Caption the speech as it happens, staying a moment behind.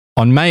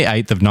On May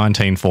 8th of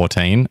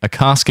 1914, a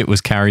casket was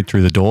carried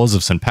through the doors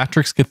of St.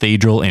 Patrick's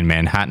Cathedral in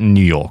Manhattan,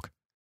 New York.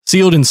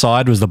 Sealed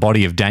inside was the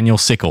body of Daniel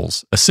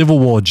Sickles, a Civil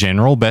War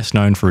general best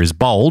known for his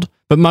bold,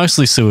 but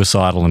mostly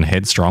suicidal and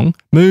headstrong,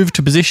 move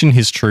to position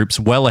his troops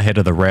well ahead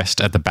of the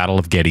rest at the Battle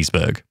of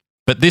Gettysburg.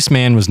 But this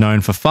man was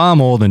known for far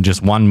more than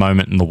just one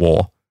moment in the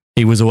war.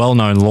 He was a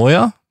well-known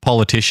lawyer,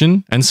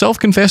 politician, and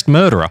self-confessed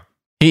murderer.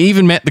 He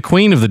even met the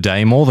Queen of the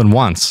day more than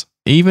once,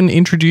 even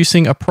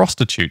introducing a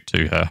prostitute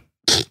to her.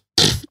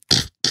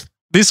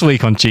 This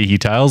week on Cheeky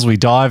Tales, we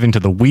dive into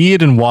the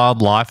weird and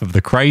wild life of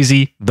the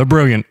crazy, the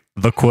brilliant,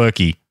 the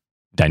quirky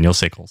Daniel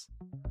Sickles.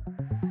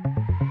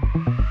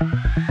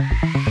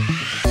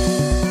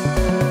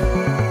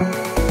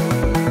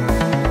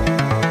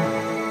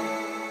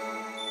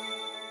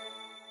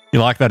 You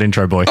like that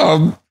intro, boy?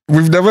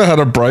 We've never had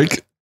a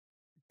break.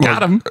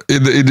 Got him.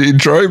 In the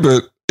intro,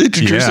 but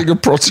introducing a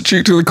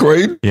prostitute to the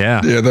Queen.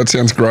 Yeah. Yeah, that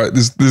sounds great.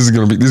 This is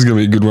gonna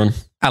be a good one.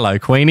 Hello,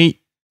 Queenie.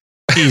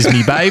 Here's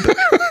me, babe.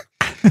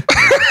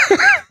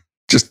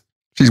 Just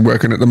she's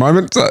working at the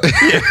moment. So.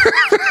 Yeah.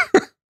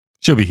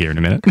 She'll be here in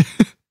a minute.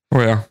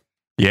 Wow.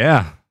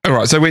 Yeah. All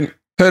right. So when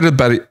heard of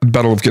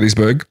Battle of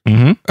Gettysburg,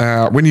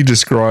 when you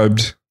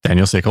described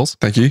Daniel Sickles,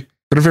 thank you,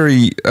 got a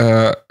very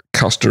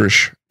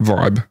Custerish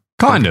vibe.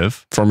 Kind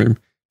of from him.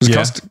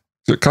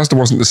 Custer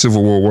wasn't the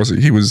Civil War, was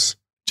he? He was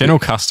General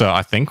Custer.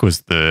 I think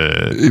was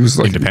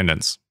like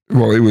Independence.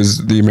 Well, it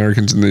was the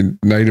Americans and the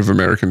Native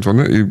Americans,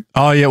 wasn't it?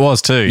 It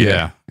was too.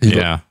 Yeah. He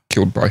got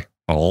killed by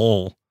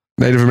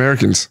Native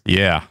Americans.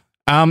 Yeah.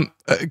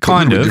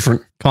 Kind of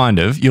different. Kind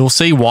of. You'll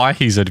see why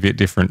he's a bit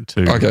different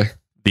to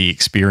the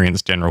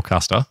experienced General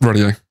Custer.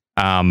 Rightio.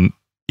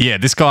 Yeah,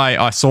 this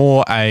guy, I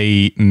saw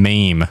a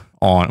meme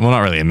on, well, not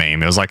really a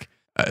meme. It was like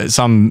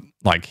some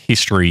like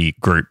history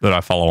group that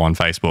I follow on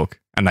Facebook,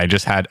 and they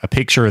just had a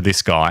picture of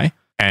this guy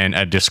and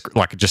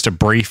just a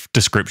brief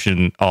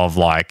description of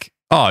like,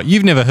 oh,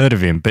 you've never heard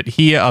of him, but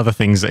here are the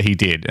things that he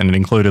did. And it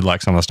included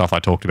like some of the stuff I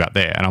talked about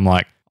there. And I'm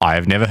like, I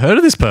have never heard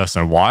of this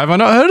person. Why have I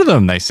not heard of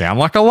them? They sound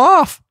like a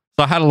laugh.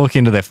 So I had a look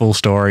into their full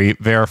story,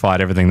 verified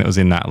everything that was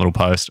in that little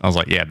post. I was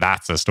like, yeah,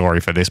 that's a story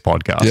for this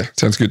podcast. Yeah,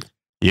 sounds good.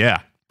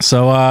 Yeah.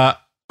 So I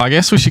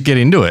guess we should get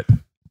into it.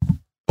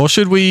 Or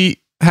should we?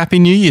 Happy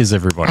New Year's,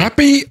 everybody.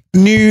 Happy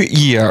New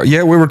Year.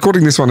 Yeah, we're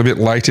recording this one a bit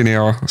late in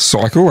our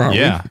cycle, aren't we?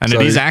 Yeah, and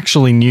it is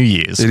actually New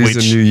Year's. It is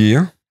a new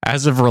year.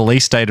 As of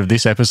release date of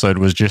this episode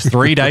was just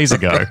 3 days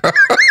ago.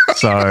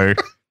 So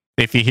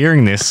if you're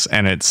hearing this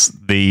and it's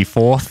the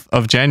 4th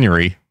of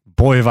January,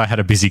 boy, have I had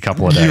a busy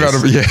couple of days.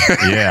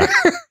 Yeah.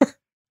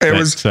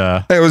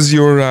 How was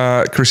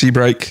your Chrissy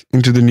break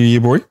into the new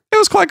year, boy? It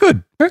was quite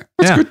good. Yeah,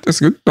 that's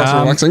good. Nice and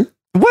relaxing.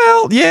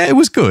 Well, yeah, it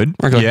was good.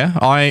 Okay. Yeah,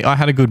 I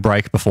had a good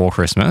break before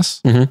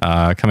Christmas.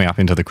 Coming up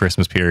into the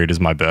Christmas period is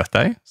my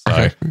birthday. So.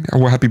 Okay.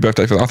 Well, happy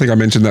birthday for that. I think I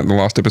mentioned that in the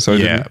last episode.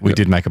 Yeah, we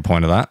did make a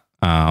point of that.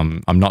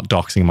 I'm not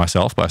doxing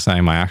myself by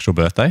saying my actual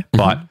birthday,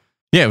 but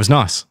yeah, it was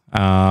nice.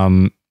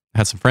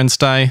 Had some friends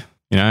stay.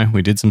 You know,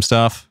 we did some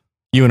stuff.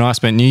 You and I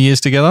spent New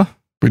Year's together.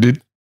 We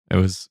did. It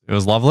was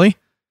lovely.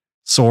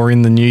 Saw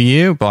in the new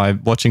year by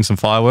watching some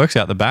fireworks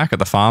out the back at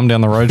the farm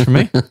down the road from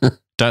me.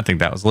 Don't think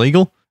that was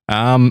legal.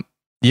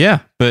 Yeah,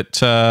 but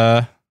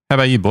how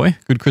about you, boy?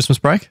 Good Christmas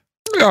break?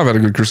 Yeah, I've had a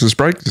good Christmas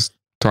break. Just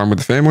time with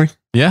the family.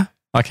 Yeah,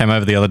 I came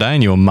over the other day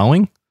and you were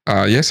mowing.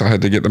 Yes, I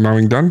had to get the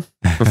mowing done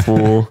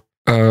before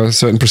a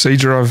certain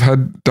procedure I've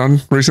had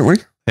done recently.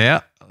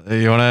 Yeah.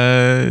 You want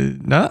a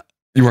nut?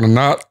 You want a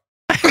nut?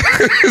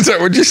 Is that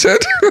what you said?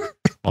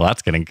 Well,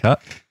 that's getting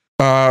cut.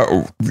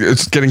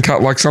 It's getting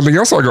cut like something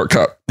else I got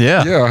cut.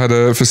 Yeah. Yeah, I had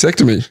a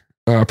vasectomy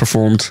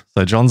performed.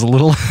 So John's a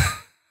little...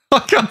 I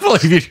can't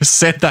believe you just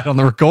said that on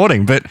the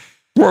recording, but...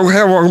 Well,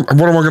 what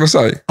am I going to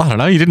say? I don't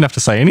know. You didn't have to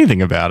say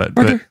anything about it,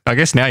 but I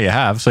guess now you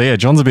have. So yeah,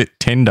 John's a bit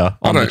tender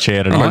on the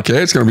chair tonight. I don't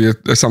care. It's going to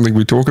be something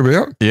we talk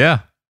about. Yeah.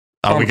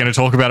 Are we going to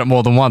talk about it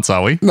more than once,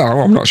 are we?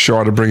 No, I'm not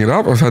shy to bring it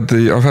up. I've had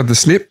the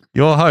snip.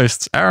 Your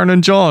hosts, Aaron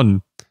and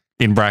John,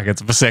 in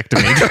brackets,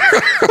 vasectomy.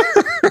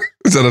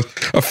 Is that an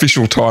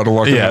official title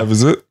I can have,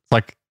 is it?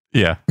 Like,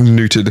 yeah.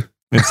 Neutered.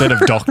 Instead of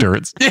doctor,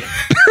 it's...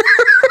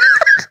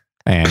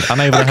 And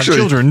unable to have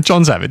children,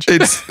 John Savage.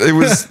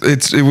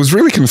 It was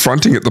really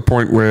confronting at the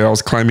point where I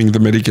was claiming the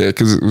Medicare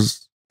because it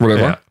was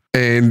whatever. Yeah.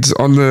 And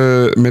on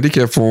the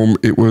Medicare form,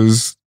 it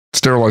was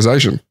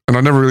sterilisation. And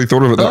I never really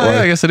thought of it that way.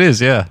 Yeah, I guess it is,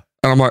 yeah.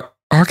 And I'm like,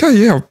 okay,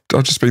 yeah,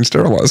 I've just been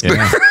sterilised.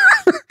 Yeah.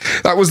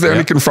 That was the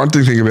only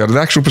confronting thing about it. The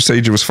actual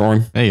procedure was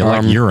fine. Yeah, you're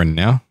like urine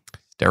now.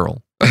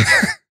 Sterile.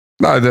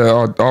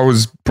 No, I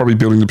was probably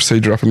building the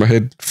procedure up in my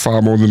head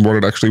far more than what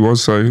it actually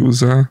was. So it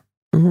was, I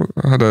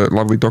had a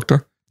lovely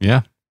doctor.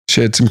 Yeah.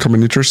 Shared some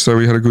common interests, so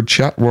we had a good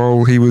chat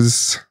while he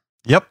was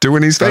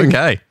doing his thing.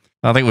 Okay.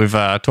 I think we've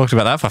talked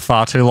about that for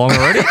far too long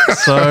already.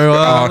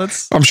 So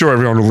I'm sure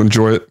everyone will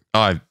enjoy it.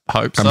 I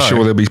hope so. I'm sure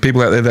there'll be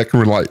people out there that can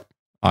relate.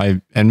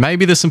 And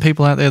maybe there's some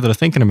people out there that are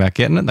thinking about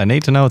getting it. They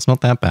need to know it's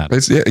not that bad.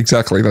 Yeah,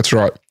 exactly. That's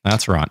right.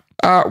 That's right.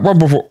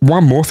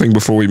 One more thing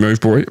before we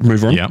move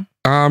on. Yeah.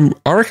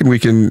 I reckon we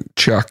can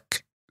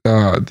chuck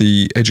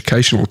the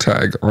educational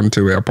tag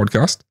onto our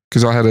podcast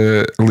because I had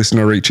a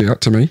listener reach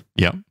out to me.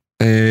 Yep.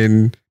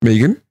 And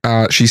Megan,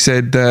 she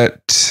said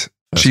that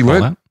she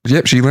learned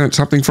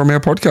something from our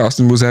podcast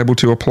and was able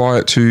to apply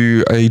it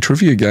to a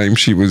trivia game.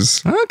 She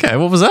was okay.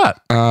 What was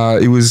that?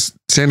 It was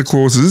Santa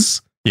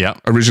Claus's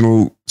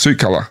original suit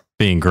color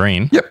being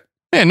green. Yep.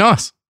 Yeah,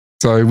 nice.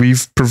 So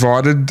we've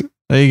provided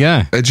there you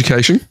go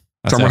education.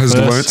 Someone has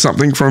learnt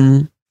something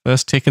from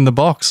first tick in the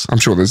box. I'm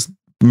sure there's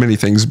many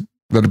things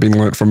that have been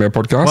learnt from our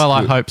podcast. Well,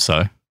 I hope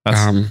so. That's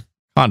kind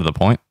of the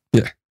point.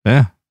 Yeah.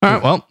 Yeah. All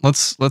right. Well,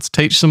 let's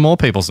teach some more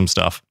people some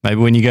stuff. Maybe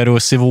when you go to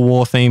a Civil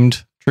War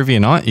themed trivia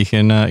night, you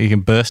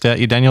can burst out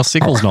your Daniel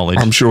Sickles knowledge.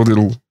 I'm sure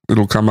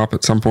it'll come up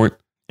at some point.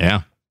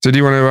 Yeah. So do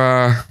you want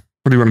to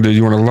what do you want to do? Do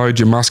you want to load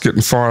your musket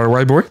and fire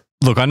away, boy?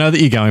 Look, I know that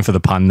you're going for the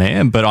pun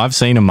there, but I've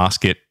seen a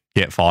musket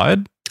get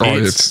fired. Oh,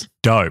 it's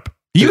dope.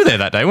 You were there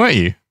that day, weren't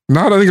you?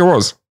 No, I don't think I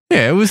was.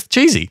 Yeah, it was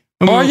cheesy.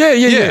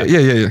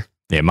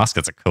 Yeah,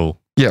 muskets are cool.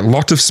 Yeah,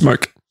 lot of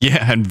smoke.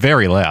 Yeah, and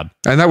very loud.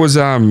 And that was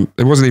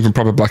it wasn't even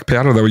proper black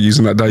powder they were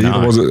using that day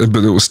either, was it?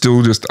 But it was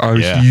still just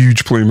a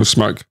huge plume of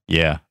smoke.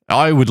 Yeah.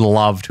 I would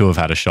love to have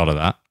had a shot of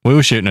that. We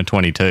were shooting a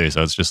 22,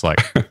 so it's just like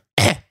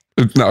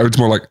no, it's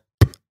more like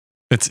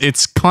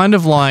it's kind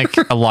of like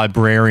a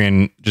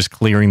librarian just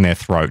clearing their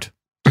throat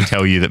to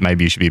tell you that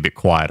maybe you should be a bit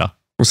quieter.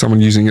 Or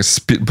someone using a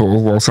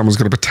spitball while someone's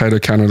got a potato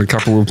cannon a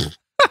couple of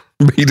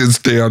meters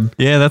down.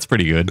 Yeah, that's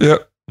pretty good.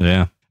 Yep.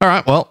 Yeah. All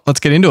right, well, let's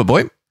get into it,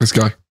 boy. Let's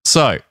go.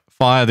 So,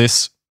 fire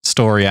this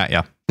story at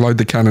you. Load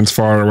the cannons,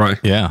 fire away.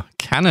 Yeah,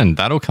 cannon,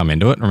 that'll come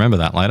into it. Remember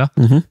that later.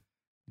 Mm-hmm.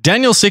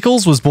 Daniel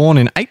Sickles was born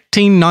in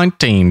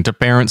 1819 to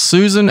parents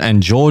Susan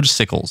and George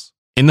Sickles.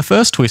 In the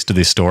first twist of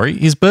this story,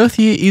 his birth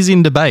year is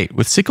in debate,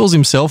 with Sickles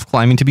himself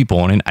claiming to be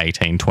born in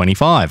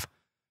 1825.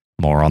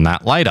 More on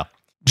that later.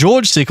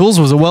 George Sickles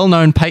was a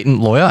well-known patent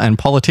lawyer and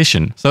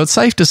politician, so it's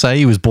safe to say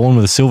he was born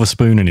with a silver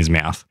spoon in his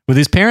mouth, with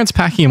his parents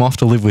packing him off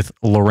to live with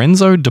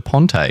Lorenzo da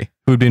Ponte,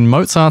 who had been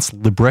Mozart's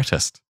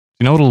librettist. Do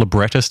you know what a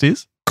librettist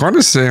is? Kind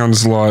of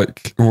sounds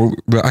like, well,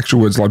 the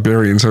actual word's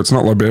librarian, so it's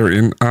not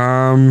librarian.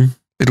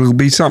 It'll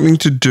be something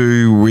to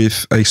do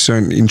with a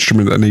certain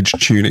instrument that needs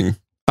tuning.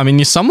 I mean,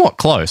 you're somewhat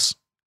close,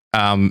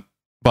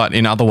 but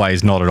in other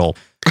ways, not at all.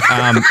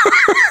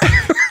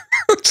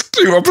 It's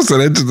two opposite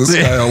ends of the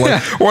scale.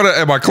 Like,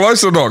 am I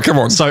close or not? Come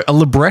on. So a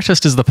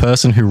librettist is the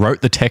person who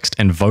wrote the text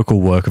and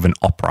vocal work of an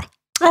opera.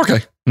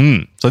 Okay.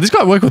 So this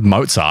guy worked with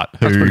Mozart, who,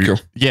 that's pretty cool.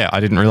 Yeah, I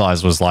didn't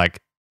realize was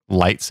like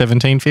late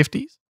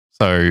 1750s.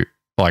 So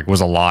like was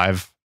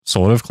alive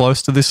sort of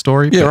close to this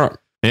story. Yeah, right.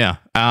 Yeah.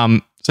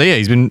 So yeah,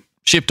 he's been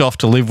shipped off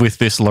to live with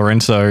this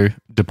Lorenzo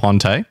da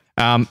Ponte.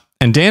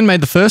 And Dan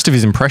made the first of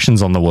his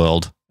impressions on the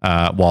world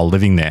while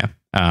living there.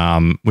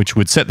 Which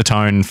would set the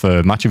tone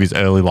for much of his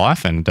early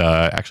life and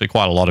actually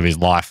quite a lot of his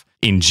life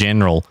in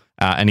general.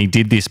 And he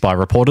did this by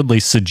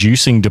reportedly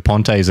seducing da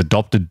Ponte's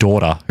adopted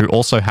daughter, who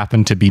also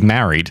happened to be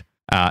married.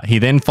 He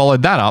then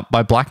followed that up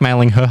by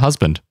blackmailing her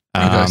husband.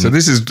 Okay, so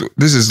this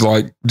is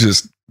like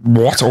just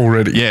what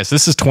already? Yes,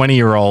 this is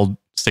 20-year-old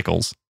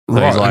Sickles. So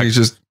right, he's like, he's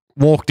just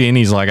walked in,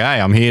 he's like,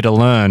 hey, I'm here to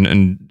learn,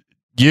 and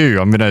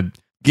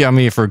I'm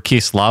here for a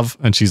kiss, love.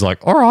 And she's like,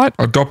 all right.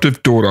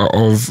 Adoptive daughter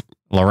of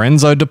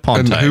Lorenzo da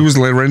Ponte. And who was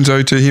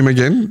Lorenzo to him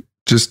again?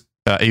 Just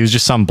he was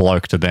just some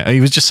bloke to them.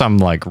 He was just some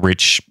like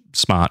rich,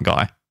 smart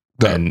guy.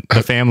 And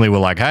the family were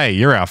like, "Hey,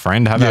 you're our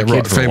friend. Have our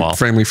kid for a while."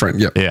 Family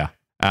friend. Yep. Yeah.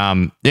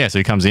 So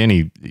he comes in,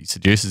 he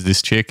seduces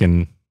this chick,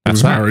 and he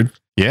was married.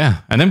 Yeah,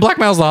 and then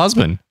blackmails the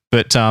husband.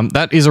 But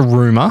that is a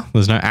rumor.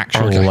 There's no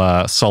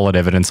actual solid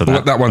evidence of that.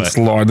 Let that one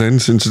slide then,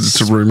 since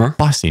it's a rumor.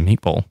 Spicy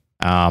meatball.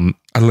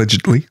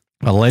 Allegedly.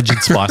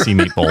 Alleged spicy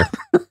meatball.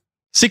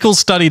 Sickles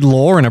studied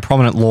law in a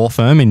prominent law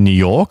firm in New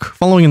York,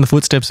 following in the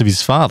footsteps of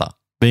his father,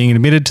 being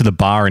admitted to the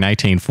bar in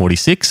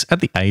 1846 at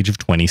the age of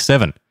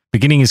 27,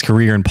 beginning his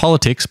career in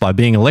politics by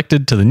being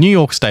elected to the New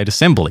York State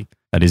Assembly,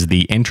 that is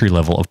the entry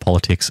level of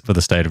politics for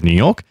the state of New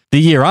York, the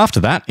year after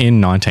that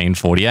in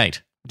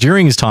 1948.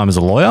 During his time as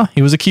a lawyer,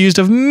 he was accused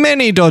of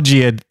many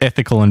dodgy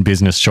ethical and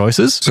business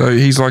choices. So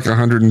he's like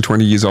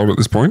 120 years old at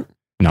this point?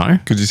 No.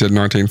 Because you said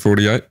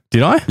 1948?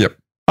 Did I? Yep.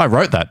 I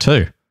wrote that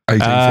too.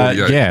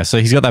 1848. Yeah, so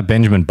he's got that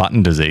Benjamin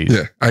Button disease.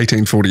 Yeah,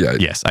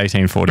 1848. Yes,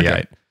 1848.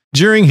 Okay.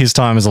 During his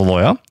time as a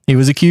lawyer, he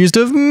was accused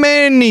of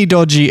many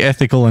dodgy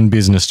ethical and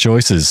business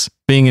choices,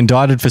 being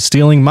indicted for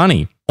stealing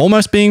money,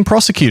 almost being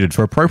prosecuted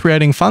for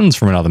appropriating funds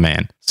from another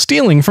man,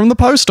 stealing from the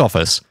post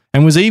office,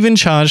 and was even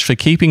charged for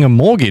keeping a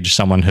mortgage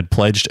someone had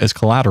pledged as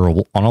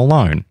collateral on a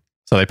loan.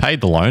 So they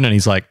paid the loan and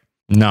he's like,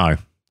 no,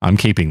 I'm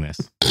keeping this.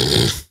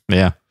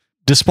 Yeah.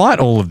 Despite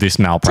all of this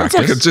malpractice.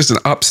 Sounds like it's just an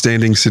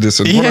upstanding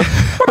citizen. Yeah,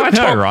 what a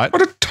top, right?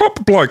 What a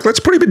top bloke.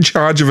 Let's put him in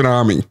charge of an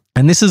army.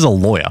 And this is a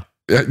lawyer.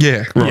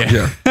 Yeah.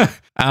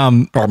 I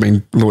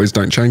mean, lawyers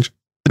don't change.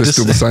 They're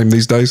still the same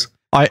these days.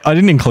 I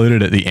didn't include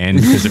it at the end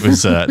because it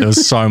was there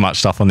was so much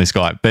stuff on this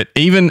guy. But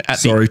even at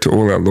to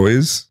all our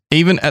lawyers.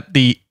 Even at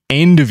the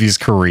end of his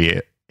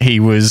career, he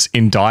was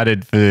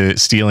indicted for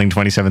stealing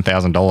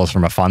 $27,000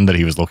 from a fund that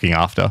he was looking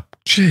after.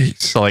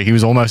 Jeez. So like he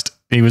was almost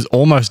He was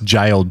almost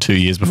jailed 2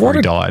 years before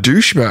he died.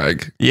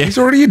 Douchebag. Yeah. He's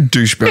already a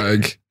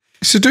douchebag.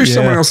 He seduced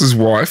someone else's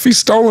wife. He's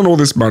stolen all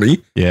this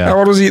money. Yeah. How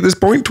old is he at this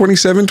point?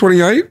 27,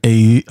 28?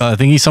 I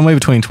think he's somewhere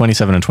between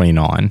 27 and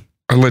 29.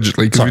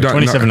 Allegedly, because we don't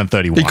 27 know. and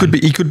 31.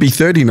 He could be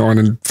 39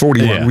 and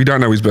 41. Yeah. We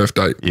don't know his birth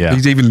date. Yeah.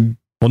 He's even...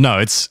 Well, no,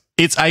 it's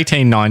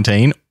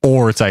 1819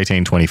 or it's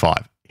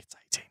 1825. It's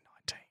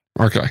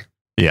 1819. Okay.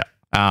 Yeah.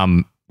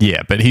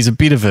 Yeah, but he's a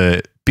bit of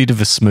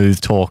a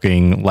smooth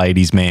talking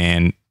ladies'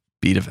 man,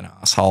 bit of an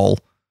asshole.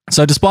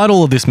 So despite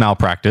all of this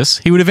malpractice,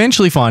 he would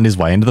eventually find his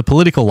way into the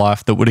political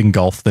life that would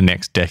engulf the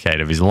next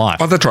decade of his life.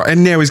 Oh, that's right.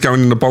 And now he's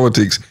going into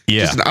politics.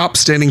 Yeah. Just an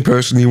upstanding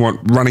person you want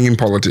running in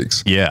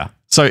politics. Yeah.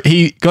 So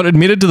he got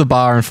admitted to the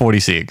bar in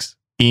 46.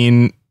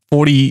 In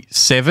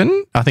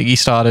 47, I think he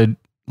started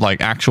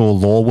like actual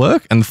law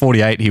work, and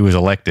 48 he was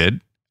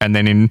elected. And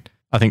then in,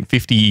 I think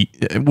 50,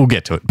 we'll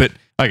get to it. But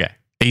okay,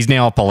 he's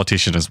now a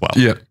politician as well.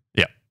 Yeah.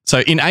 Yeah. So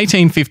in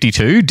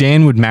 1852,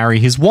 Dan would marry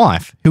his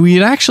wife, who he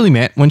had actually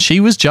met when she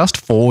was just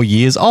 4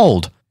 years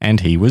old, and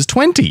he was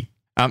 20.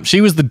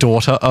 She was the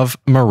daughter of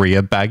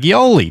Maria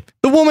Bagioli,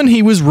 the woman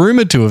he was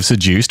rumored to have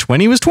seduced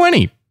when he was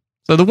 20.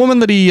 So the woman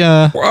that he,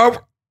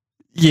 Well,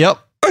 yep.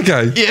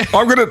 okay. Yeah.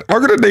 I'm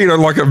gonna need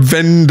a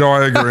Venn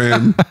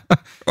diagram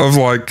of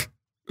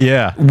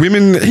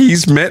women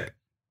he's met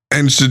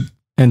and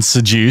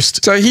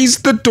seduced. so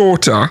he's the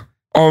daughter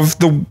of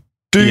the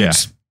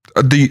dude's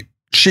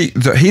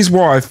his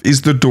wife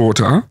is the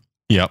daughter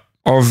Yep.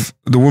 of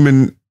the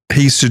woman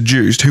he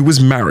seduced who was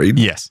married.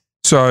 Yes.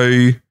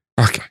 So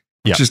okay.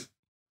 Yep. Just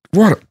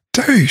what a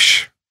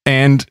douche.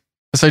 And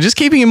so just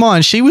keeping in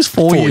mind, she was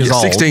 4 years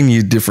old. 16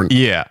 years different.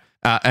 Yeah.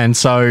 And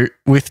so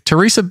with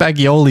Teresa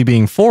Bagioli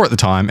being 4 at the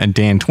time and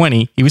Dan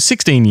 20, he was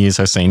 16 years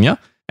her senior.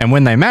 And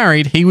when they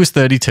married, he was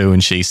 32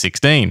 and she's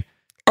 16.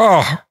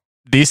 Oh,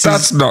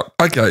 that's not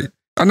okay.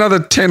 Another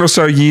 10 or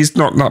so years,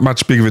 not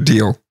much big of a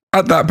deal.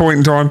 At that point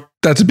in time,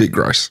 that's a bit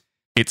gross.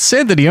 It's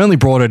said that he only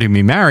brought her to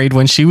be married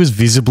when she was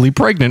visibly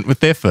pregnant with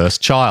their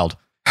first child.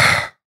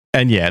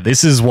 And yeah,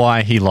 this is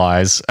why he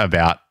lies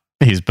about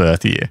his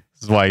birth year.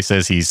 This is why he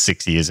says he's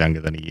 6 years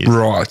younger than he is.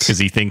 Right. Because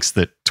he thinks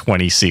that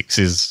 26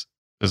 is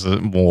a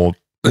more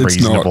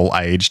reasonable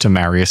age to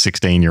marry a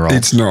 16-year-old.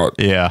 It's not.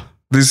 Yeah.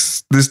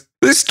 This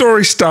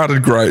story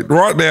started great.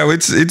 Right now,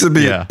 it's a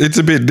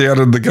bit down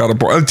in the gutter.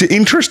 It's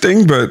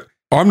interesting, but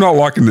I'm not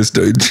liking this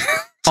dude.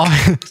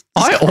 I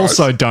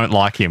also don't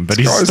like him, but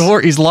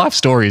his life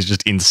story is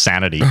just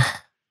insanity.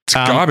 It's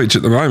garbage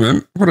at the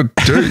moment. What a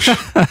douche.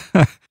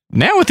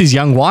 Now with his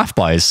young wife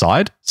by his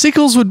side,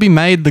 Sickles would be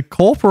made the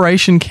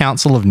Corporation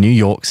Counsel of New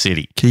York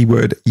City.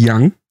 Keyword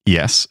young.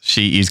 Yes,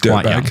 she is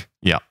quite young. Dirtbag.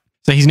 Yeah.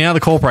 So he's now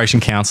the Corporation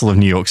Counsel of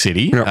New York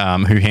City, who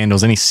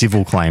handles any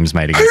civil claims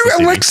made against the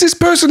city. Who elects this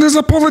person as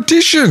a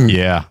politician?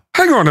 Yeah.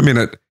 Hang on a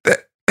minute.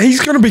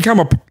 He's going to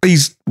become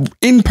he's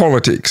in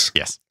politics.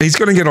 Yes. He's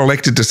going to get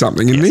elected to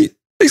something, and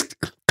he's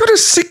got a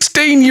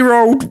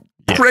 16-year-old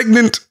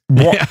pregnant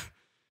wife.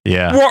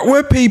 Yeah. What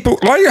were people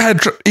like? I had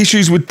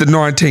issues with the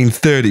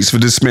 1930s for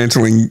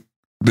dismantling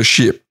the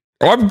ship.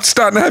 I'm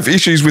starting to have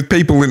issues with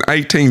people in the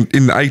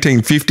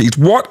 1850s.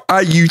 What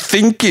are you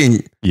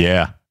thinking?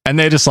 Yeah. And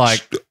they're just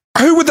like,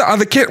 who were the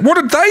other kids? What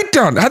had they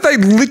done? Had they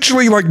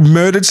literally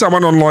murdered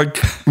someone on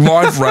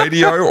live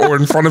radio or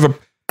in front of a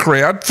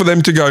crowd for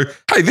them to go,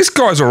 hey, this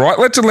guy's all right,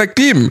 let's elect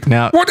him?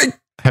 Now,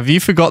 have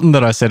you forgotten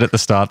that I said at the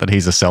start that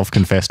he's a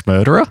self-confessed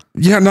murderer?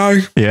 Yeah, no.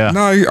 Yeah.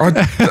 No,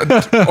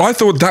 I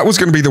thought that was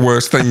going to be the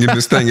worst thing in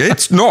this thing.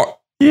 It's not.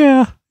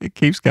 Yeah, it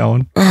keeps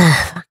going.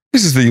 Oh,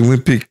 this is the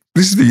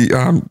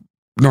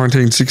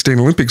 1916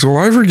 Olympics all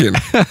over again.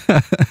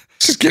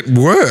 It's just getting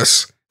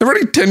worse. They're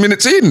already 10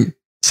 minutes in.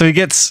 So he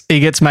gets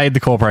made the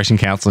Corporation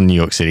Counsel in New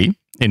York City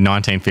in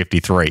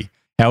 1953.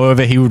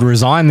 However, he would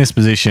resign this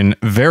position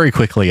very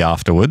quickly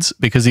afterwards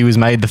because he was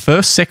made the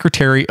first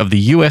secretary of the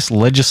US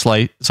legation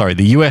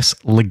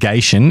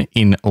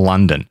in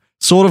London.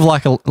 Sort of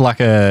like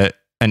an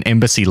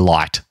embassy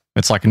light.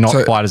 It's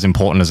not quite as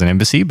important as an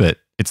embassy, but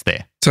it's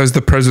there. So has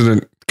the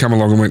president come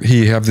along and went,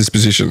 here, you have this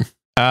position?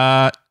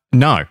 No.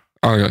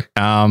 Okay.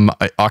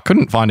 I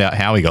couldn't find out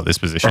how he got this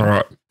position. All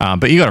right.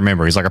 But you got to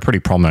remember, he's like a pretty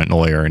prominent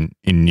lawyer in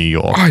New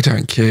York. I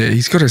don't care.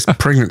 He's got a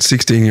pregnant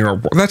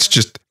 16-year-old.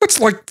 That's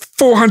like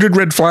 400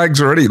 red flags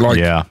already.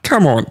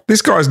 Come on.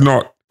 This guy's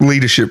not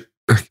leadership.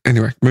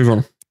 Anyway, move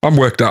on. I'm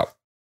worked up.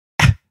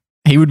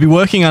 He would be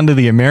working under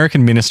the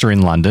American minister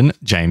in London,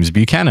 James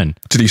Buchanan.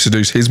 Did he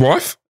seduce his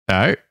wife?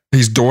 No.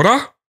 His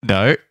daughter?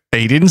 No.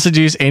 He didn't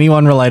seduce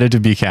anyone related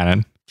to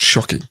Buchanan.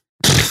 Shocking.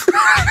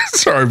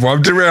 Sorry, Bob,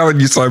 I'm derailing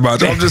you so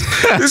much.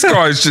 This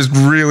guy's just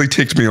really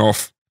ticked me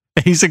off.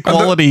 He's a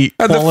quality,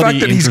 and the fact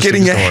that he's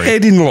getting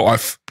ahead in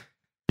life.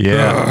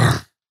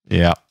 Yeah.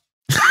 Yeah.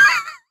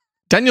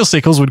 Daniel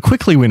Sickles would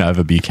quickly win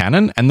over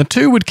Buchanan, and the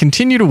two would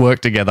continue to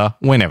work together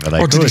whenever they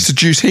could. Did he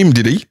seduce him,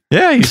 did he?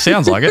 Yeah, he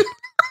sounds like it.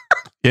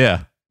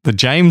 Yeah. The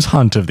James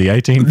Hunt of the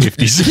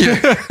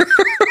 1850s.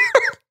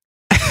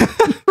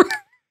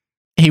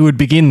 he would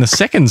begin the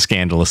second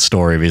scandalous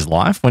story of his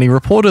life when he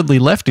reportedly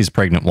left his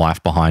pregnant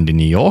wife behind in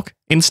New York,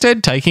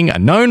 instead taking a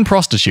known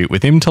prostitute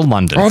with him to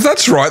London. Oh,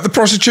 that's right. The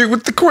prostitute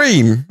with the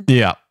Queen.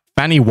 Yeah.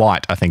 Fanny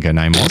White, I think her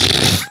name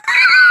was.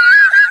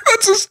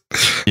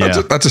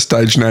 That's a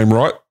stage name,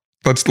 right?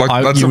 That's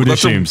like you would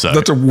assume so.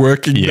 That's a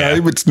working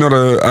name. It's not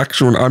an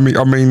actual. I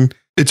mean,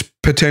 it's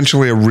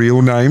potentially a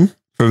real name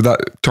for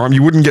that time.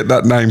 You wouldn't get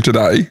that name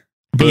today.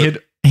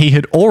 But He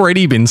had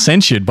already been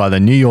censured by the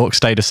New York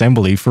State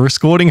Assembly for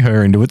escorting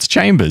her into its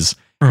chambers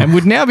and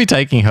would now be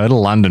taking her to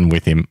London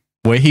with him,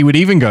 where he would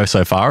even go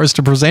so far as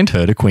to present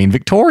her to Queen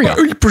Victoria.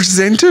 Oh, he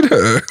presented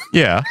her?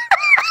 Yeah.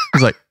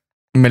 He's like,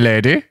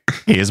 "Milady,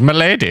 here's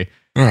Milady."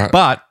 Right.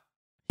 But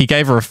he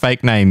gave her a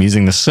fake name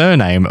using the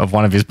surname of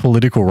one of his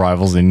political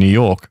rivals in New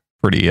York.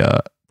 Pretty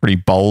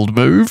bold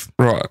move.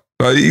 Right.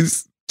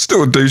 He's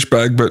still a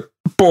douchebag, but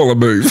baller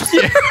move.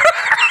 Yeah.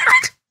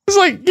 It's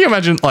like, you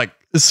imagine like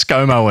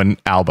ScoMo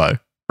and Albo,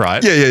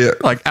 right? Yeah.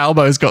 Like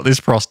Albo's got this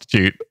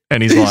prostitute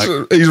and he's like...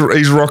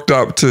 He's rocked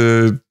up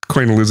to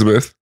Queen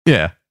Elizabeth.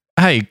 Yeah.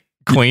 "Hey,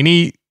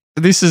 Queenie,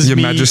 this is Your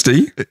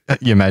Majesty.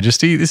 Your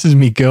Majesty, this is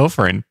me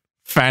girlfriend,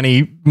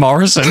 Fanny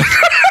Morrison."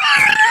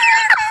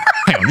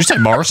 Hang on, did you say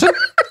Morrison?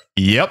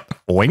 Yep.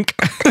 Wink.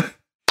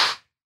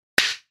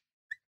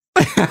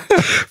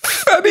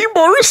 Fanny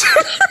Morrison.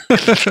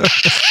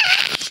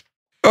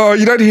 Oh,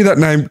 you don't hear that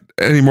name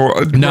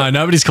anymore. No,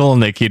 nobody's calling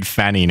their kid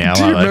Fanny now.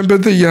 Do you remember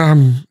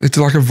it's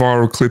like a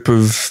viral clip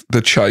of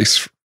The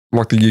Chase,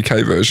 like the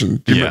UK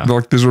version?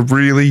 Like there's a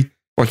really,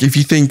 like if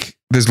you think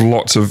there's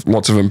lots of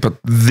them,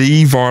 but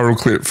the viral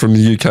clip from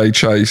the UK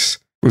Chase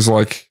was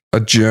like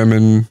a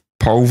German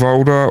pole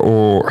vaulter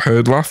or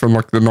hurdler from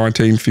like the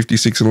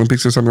 1956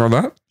 Olympics or something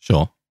like that.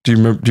 Sure. Do you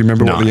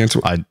remember what the answer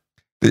was?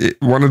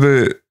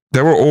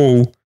 They were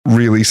all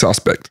really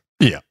suspect.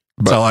 Yeah.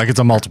 So like it's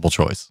a multiple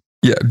choice.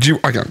 Yeah.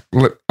 I'm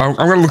going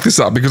to look this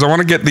up because I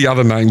want to get the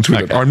other names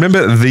with it. I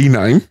remember the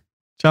name.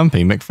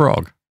 Jumpy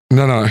McFrog.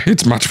 No,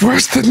 it's much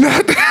worse than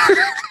that.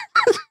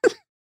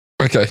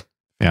 Okay.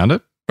 Found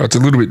it? Oh, it's a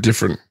little bit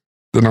different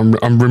than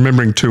I'm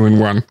remembering 2 and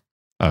 1.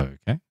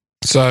 Okay.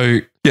 So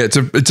yeah, it's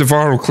a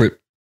viral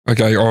clip.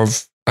 Okay,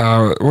 of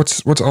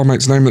what's old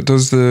mate's name that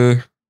does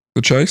the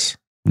chase?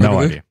 No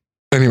idea.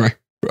 Anyway,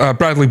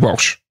 Bradley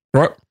Walsh,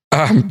 right?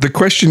 The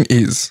question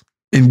is,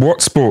 in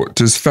what sport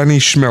does Fanny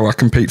Schmeller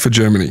compete for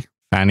Germany?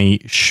 Fanny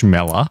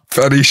Schmeller.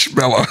 Fanny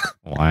Schmeller.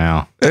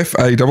 Wow.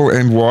 FANNY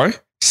CHMELAR.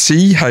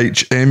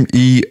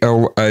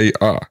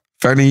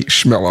 Fanny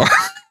Schmeller.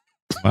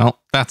 Well,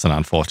 that's an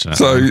unfortunate.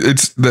 So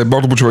they're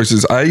multiple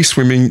choices: A,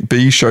 swimming;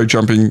 B, show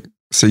jumping;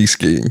 C,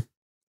 skiing.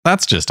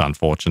 That's just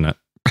unfortunate.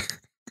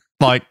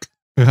 Like,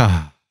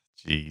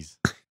 jeez.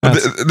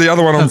 The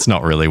other one, that's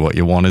not really what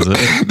you want, is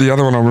it? The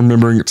other one I'm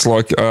remembering, it's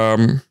like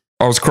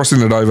I was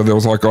crossing it over. There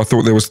was like, I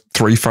thought there was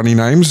 3 funny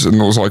names, and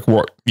it was like,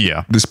 what?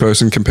 Yeah. This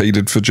person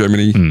competed for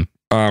Germany.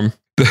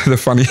 The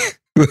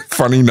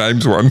funny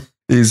names one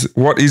is,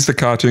 what is the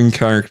cartoon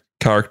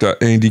character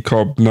Andy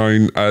Cobb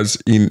known as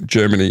in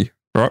Germany?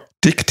 Right?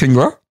 Dick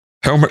Tingler,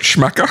 Helmut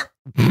Schmacker,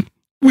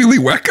 Willy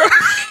Whacker.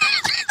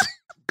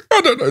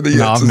 I don't know the answers.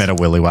 No, I've met a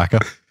Willy Whacker.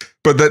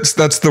 But that's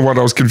the one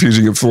I was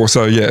confusing it for.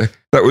 So yeah,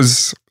 that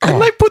was.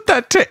 And they put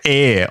that to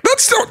air.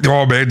 That's not.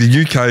 Oh man,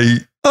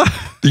 the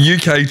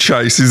UK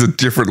Chase is a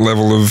different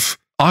level of.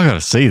 I got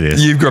to see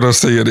this. You've got to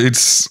see it.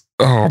 It's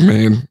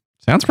man.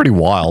 Sounds pretty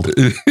wild.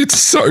 It's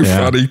so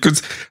funny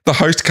because the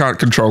host can't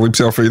control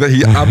himself either.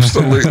 He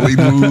absolutely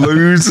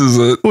loses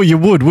it. Well, you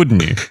would,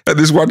 wouldn't you? And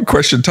this one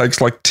question takes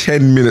like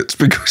 10 minutes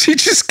because he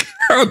just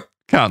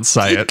can't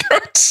say it.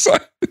 Can't say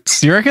it.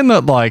 Do you reckon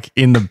that like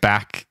in the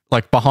back,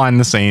 like behind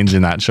the scenes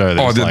in that show,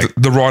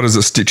 the writers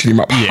are stitching him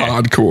up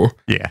hardcore.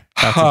 Yeah.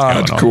 That's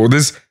hardcore.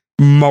 There's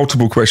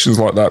multiple questions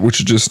like that, which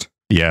are just.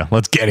 Yeah,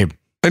 let's get him.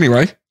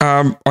 Anyway,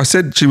 I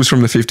said she was from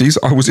the 50s.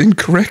 I was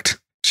incorrect.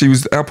 She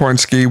was the Alpine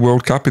Ski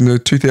World Cup in the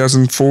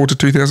 2004 to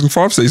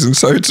 2005 season.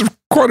 So it's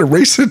quite a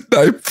recent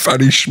name,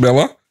 Fanny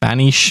Schmeller.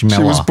 Fanny Schmeller.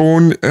 She was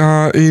born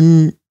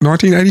in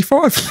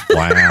 1985.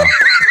 Wow.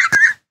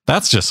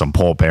 That's just some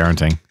poor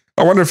parenting.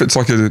 I wonder if it's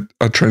like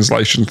a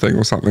translation thing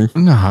or something.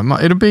 No,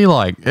 it'd be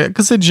like,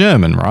 because they're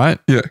German, right?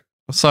 Yeah.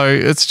 So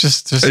it's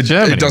just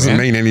Germany. It doesn't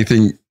mean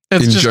anything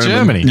it's in just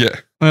German. Germany. Yeah.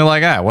 They're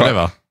like,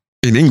 whatever.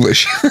 But in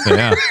English.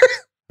 Yeah.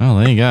 Oh,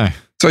 there you go.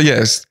 So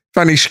yes,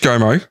 Fanny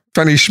Schmo,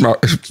 Fanny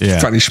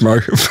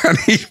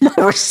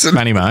Morrison.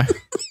 Fanny Mo.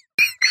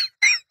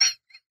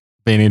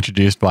 Being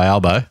introduced by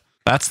Albo.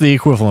 That's the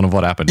equivalent of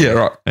what happened. Yeah,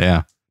 right.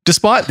 Yeah.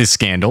 Despite this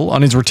scandal,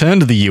 on his return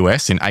to the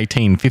US in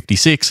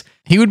 1856,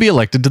 he would be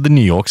elected to the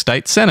New York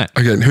State Senate.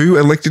 Again, who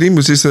elected him?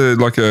 Was this a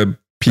peers?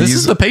 This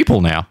is the people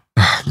now.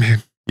 Oh,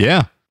 man.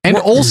 Yeah. And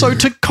also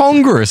to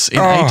Congress in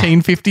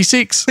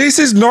 1856. This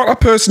is not a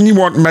person you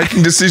want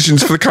making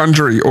decisions for the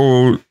country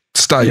or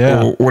state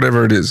or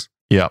whatever it is.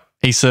 Yeah.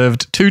 He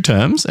served 2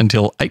 terms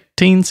until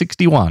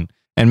 1861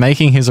 and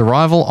making his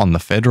arrival on the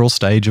federal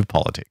stage of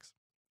politics.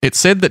 It's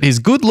said that his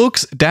good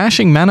looks,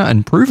 dashing manner,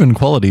 and proven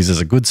qualities as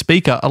a good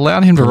speaker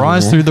allowed him to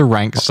rise through the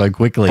ranks so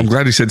quickly. I'm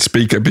glad he said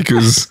speaker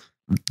because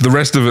the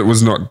rest of it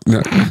was not.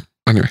 No.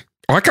 Anyway,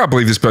 I can't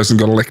believe this person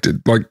got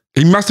elected. Like,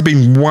 he must have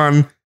been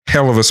one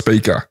hell of a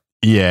speaker.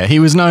 Yeah, he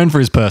was known for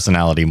his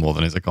personality more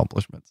than his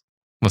accomplishments.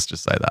 Let's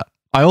just say that.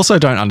 I also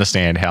don't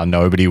understand how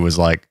nobody was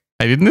like,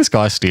 hey, didn't this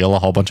guy steal a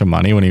whole bunch of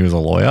money when he was a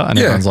lawyer? And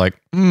everyone's like,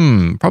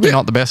 probably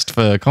not the best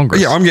for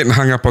Congress. Yeah, I'm getting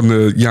hung up on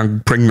the young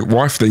pregnant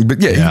wife thing,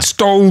 but he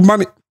stole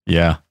money.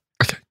 Yeah.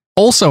 Okay.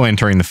 Also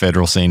entering the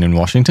federal scene in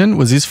Washington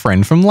was his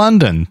friend from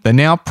London, the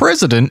now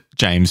president,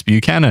 James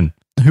Buchanan,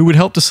 who would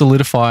help to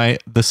solidify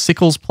the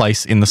Sickles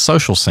place in the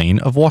social scene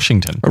of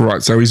Washington. All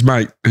right, so his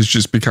mate has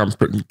just become,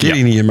 get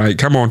in here, mate,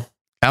 come on.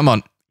 Come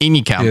on, in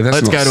you come. Yeah,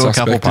 Let's go to a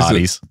couple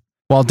parties.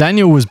 While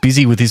Daniel was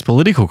busy with his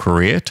political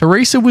career,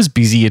 Teresa was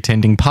busy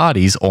attending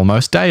parties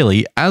almost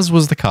daily, as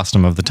was the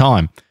custom of the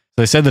time. So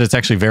they said that it's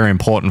actually very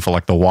important for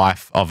like the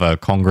wife of a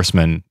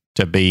congressman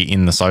to be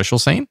in the social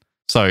scene.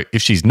 So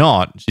if she's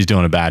not, she's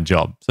doing a bad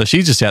job. So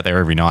she's just out there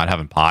every night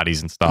having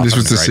parties and stuff. This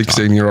was the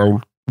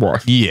 16-year-old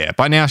wife. Yeah,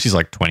 by now she's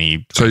like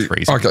 20,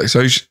 23. So, okay,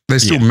 so they're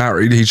still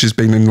married. He's just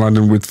been in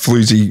London with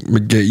Floozy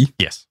McGee.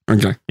 Yes.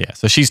 Okay. Yeah,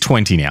 so she's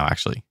 20 now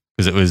actually,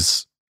 because it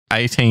was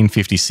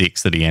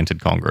 1856 that he entered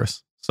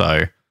Congress.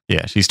 So,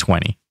 yeah, she's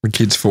 20. The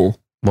kid's 4.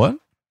 What?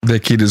 Their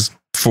kid is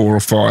 4 or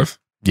 5.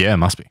 Yeah,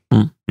 must be.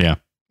 Yeah.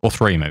 Or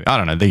 3 maybe. I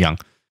don't know. They're young.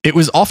 It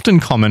was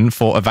often common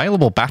for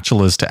available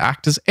bachelors to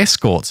act as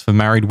escorts for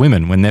married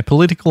women when their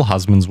political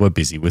husbands were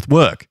busy with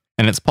work.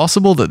 And it's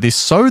possible that this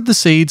sowed the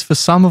seeds for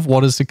some of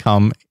what is to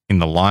come in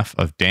the life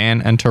of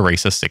Dan and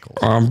Teresa Sickles.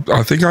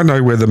 I think I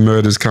know where the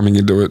murder's coming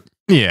into it.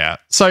 Yeah.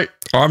 So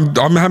I'm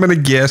having a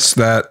guess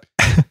that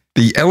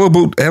the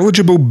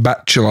eligible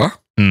bachelor,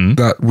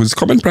 that was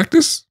common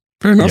practice,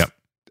 fair enough,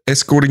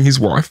 escorting his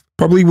wife,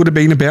 probably would have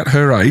been about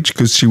her age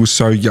because she was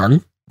so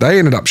young. They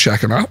ended up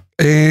shacking up,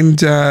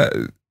 and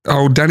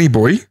old Danny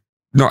boy,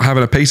 not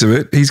having a piece of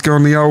it, he's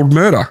gone the old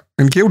murder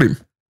and killed him.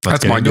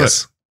 That's my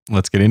guess.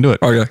 Let's get into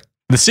it. Okay.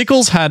 The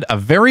Sickles had a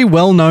very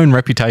well-known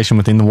reputation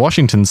within the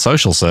Washington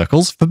social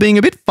circles for being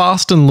a bit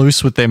fast and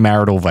loose with their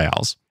marital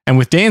vows. And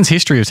with Dan's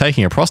history of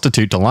taking a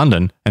prostitute to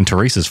London and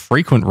Teresa's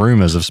frequent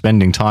rumours of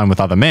spending time with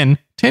other men,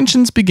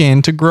 tensions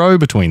began to grow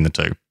between the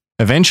two.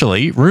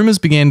 Eventually, rumours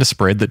began to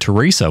spread that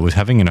Teresa was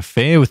having an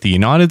affair with the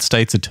United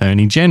States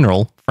Attorney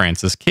General,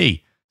 Francis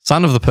Key,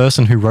 son of the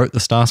person who wrote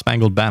the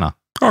Star-Spangled Banner.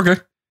 Okay.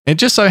 It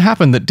just so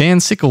happened that Dan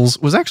Sickles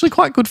was actually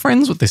quite good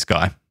friends with this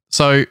guy.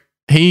 So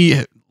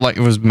he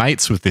was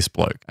mates with this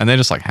bloke, and they're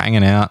just like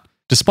hanging out.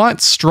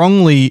 Despite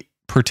strongly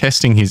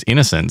protesting his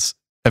innocence,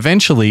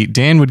 eventually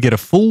Dan would get a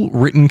full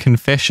written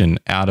confession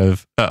out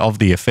of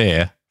the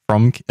affair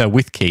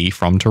with Key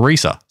from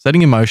Teresa,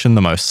 setting in motion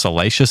the most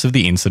salacious of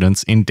the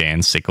incidents in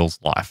Dan Sickles'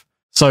 life.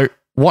 So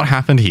what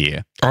happened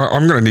here?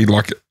 I'm going to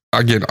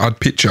need a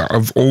picture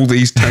of all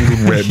these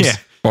tangled webs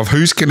of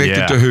who's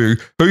connected to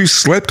who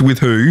slept with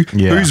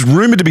who's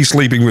rumored to be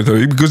sleeping with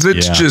who, because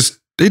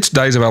it's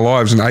Days of Our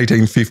Lives in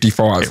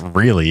 1855. It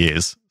really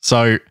is.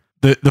 So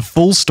the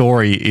full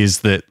story is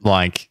that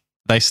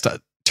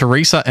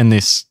Teresa and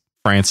this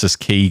Francis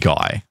Key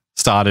guy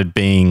started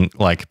being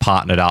like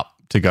partnered up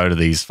to go to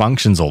these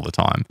functions all the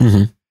time.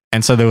 Mm-hmm.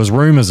 And so there was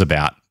rumors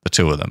about the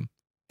two of them.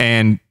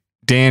 And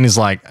Dan is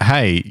like,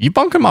 hey, you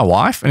bunking my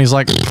wife? And he's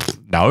like,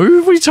 no,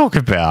 what are you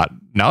talking about?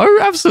 No,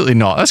 absolutely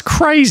not. That's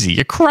crazy.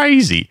 You're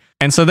crazy.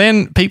 And so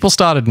then people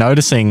started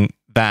noticing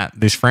that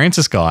this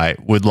Francis guy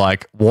would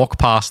like walk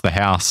past the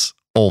house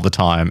all the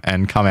time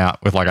and come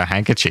out with like a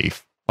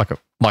handkerchief,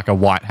 like a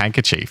white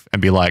handkerchief,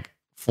 and be like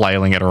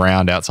flailing it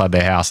around outside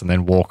their house and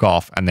then walk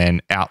off, and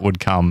then out would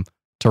come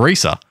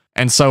Teresa.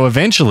 And so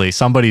eventually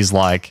somebody's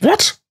like,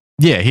 what?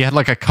 Yeah, he had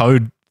like a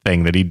code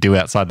thing that he'd do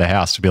outside the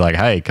house to be like,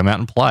 hey, come out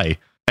and play.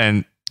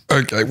 And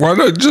okay, why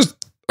not just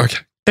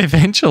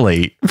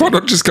eventually, why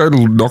not just go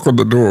to knock on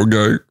the door and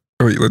go,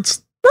 wait,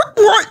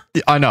 what?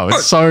 I know,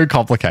 it's so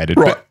complicated.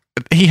 Right.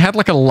 But he had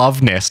like a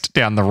love nest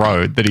down the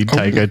road that he'd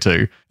take her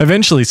to.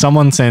 Eventually,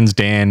 someone sends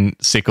Dan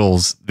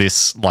Sickles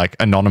this like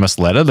anonymous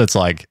letter that's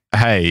like,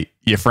 hey,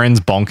 your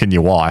friend's bonking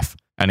your wife.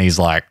 And he's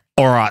like,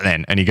 all right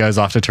then. And he goes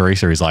after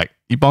Teresa. He's like,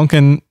 you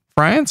bonking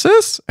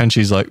Francis? And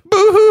she's like,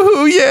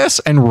 boo-hoo-hoo, yes,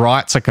 and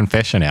writes a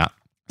confession out.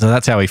 So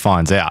that's how he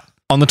finds out.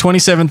 On the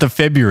 27th of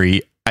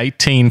February,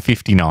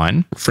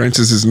 1859.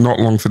 Francis is not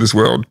long for this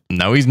world.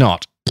 No, he's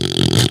not.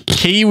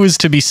 Key was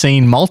to be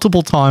seen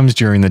multiple times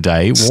during the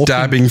day.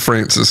 Stabbing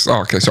Francis.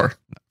 Oh, okay, sorry.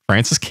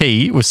 Francis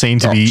Key was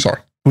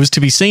to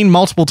be seen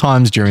multiple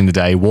times during the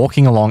day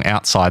walking along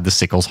outside the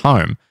Sickles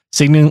home,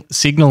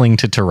 signaling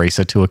to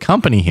Teresa to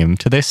accompany him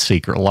to their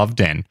secret love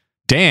den.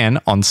 Dan,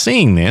 on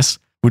seeing this,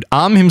 would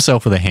arm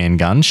himself with a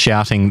handgun,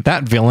 shouting,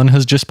 "That villain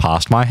has just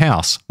passed my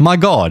house. My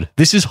God,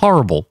 this is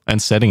horrible,"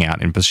 and setting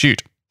out in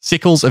pursuit.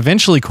 Sickles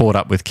eventually caught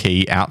up with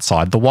Key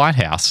outside the White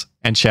House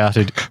and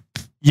shouted,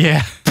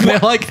 yeah, they're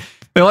like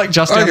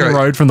just down the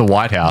road from the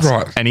White House,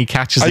 right? And he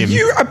catches him. Are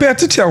you about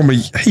to tell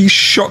me he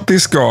shot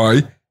this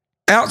guy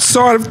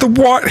outside of the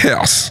White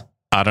House?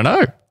 I don't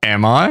know.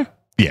 Am I?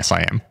 Yes,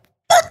 I am.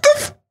 What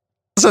the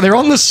So they're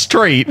on the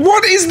street.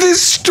 What is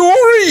this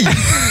story?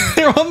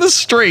 They're on the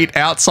street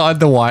outside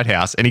the White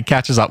House, and he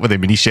catches up with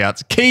him and he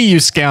shouts, "Key, you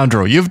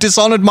scoundrel, you've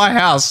dishonored my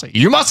house.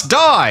 You must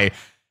die."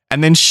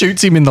 And then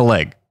shoots him in the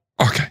leg.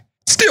 Okay.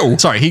 Still.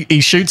 Sorry,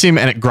 he shoots him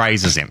and it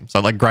grazes him. So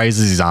it like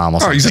grazes his arm or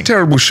something. Oh, he's a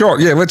terrible shot.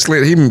 Yeah, let's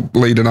let him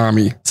lead an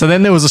army. So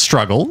then there was a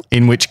struggle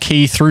in which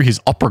Key threw his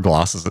opera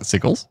glasses at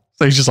Sickles.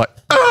 So he's just like,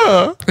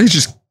 "Ah!" He's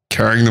just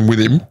carrying them with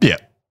him. Yeah.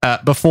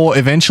 Before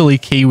eventually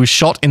Key was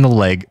shot in the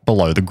leg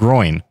below the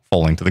groin,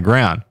 falling to the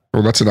ground.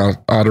 Well, that's an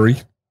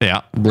artery.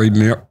 Yeah.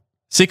 Bleeding out.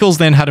 Sickles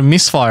then had a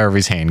misfire of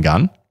his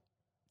handgun.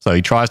 So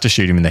he tries to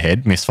shoot him in the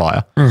head,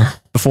 misfire,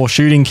 before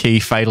shooting Key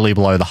fatally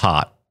below the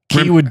heart.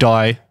 Key would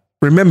die.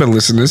 Remember,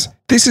 listeners,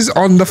 this is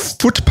on the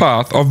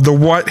footpath of the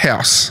White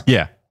House.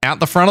 Yeah. Out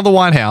the front of the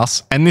White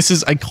House. And this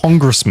is a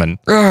congressman.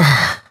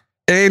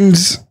 And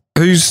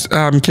who's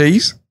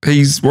Keys?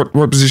 He's what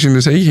position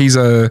is he? He's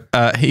a...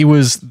 he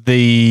was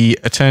the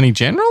Attorney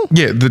General?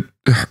 Yeah, the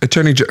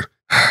Attorney General.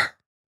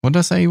 What did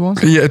I say he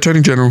was? Yeah,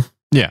 Attorney General.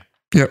 Yeah.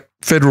 Yeah,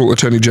 Federal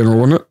Attorney General,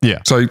 wasn't it?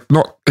 Yeah. So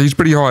he's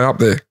pretty high up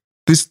there.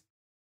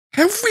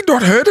 Have we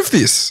not heard of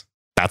this?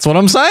 That's what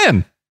I'm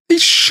saying. He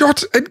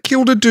shot and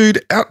killed a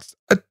dude out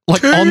at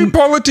Like two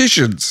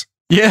politicians.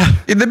 Yeah.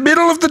 In the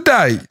middle of the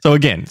day. So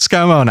again,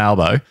 ScoMo and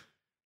Albo.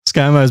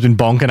 ScoMo has been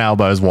bonking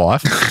Albo's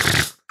wife.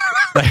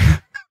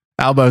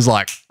 Albo's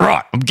like,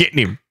 "Right, I'm getting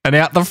him." And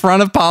out the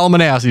front of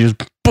Parliament House, he just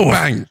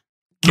bang.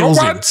 Kills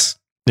Not him. once.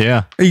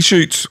 Yeah. He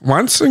shoots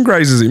once and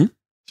grazes him.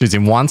 Shoots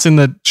him once in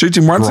the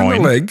groin.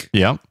 In the leg.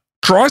 Yep.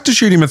 Tries to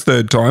shoot him a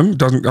third time.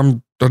 Don't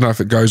know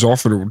if it goes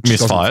off or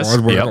just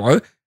misfires.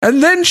 Yep.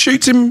 And then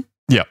shoots him.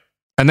 Yep.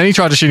 And then he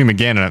tried to shoot him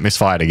again and it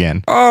misfired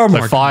again. Oh my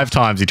God. 5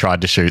 times he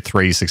tried to shoot,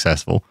 3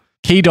 successful.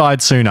 He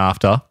died soon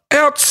after.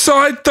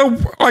 Outside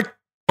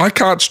I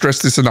can't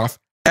stress this enough.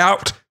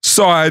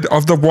 Outside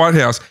of the White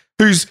House.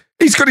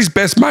 He's got his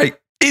best mate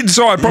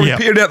inside, probably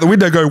peered out the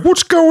window going,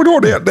 "What's going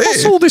on out there?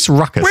 What's all this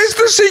ruckus? Where's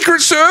the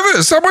Secret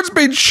Service? Someone's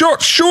been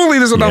shot. Surely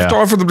there's enough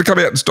time for them to come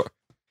out and stop."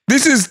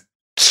 This is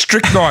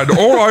strychnine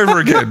all over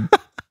again.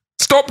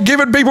 Stop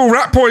giving people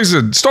rat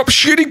poison. Stop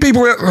shooting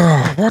people out.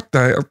 Oh, what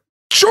the?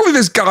 Surely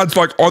there's guards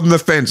like on the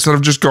fence that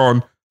have just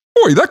gone,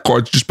 "Boy, that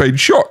guy's just been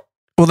shot."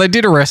 Well, they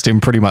did arrest him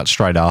pretty much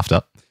straight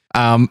after.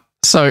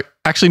 So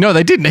actually, no,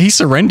 they didn't. He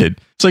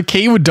surrendered. So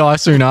Key would die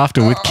soon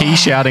after with Key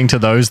shouting to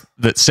those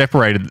that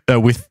separated,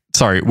 with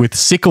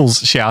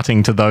Sickles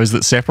shouting to those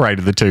that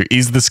separated the two,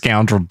 "Is the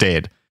scoundrel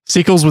dead?"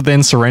 Sickles would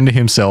then surrender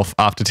himself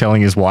after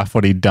telling his wife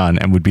what he'd done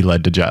and would be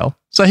led to jail.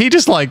 So he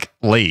just like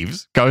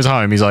leaves, goes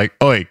home. He's like,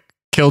 "Oi,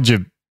 killed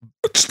you."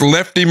 Just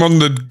left him on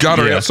the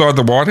gutter outside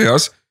the White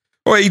House.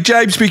 "Oi,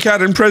 James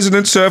Buchanan,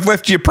 President, sir, I've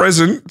left you a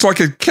present." It's like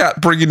a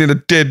cat bringing in a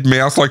dead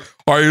mouse, like,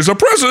 "Here's a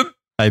present."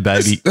 Hey,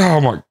 baby.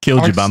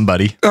 Killed your bum,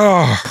 buddy.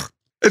 Oh,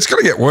 it's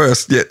going to get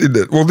worse yet, isn't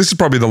it? Well, this is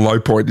probably the low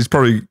point. It's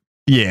probably...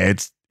 Yeah,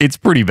 it's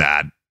pretty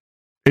bad.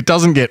 It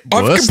doesn't get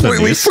worse than this. I've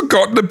completely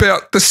forgotten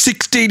about the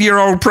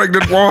 16-year-old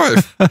pregnant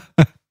wife.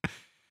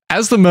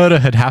 As the murder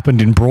had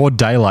happened in broad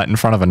daylight in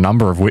front of a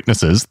number of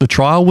witnesses, the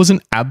trial was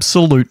an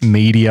absolute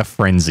media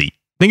frenzy.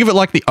 Think of it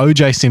like the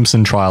O.J.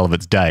 Simpson trial of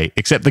its day,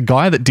 except the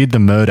guy that did the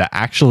murder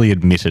actually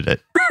admitted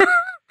it.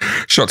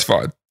 Shots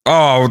fired.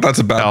 Oh, that's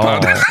a bad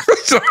part.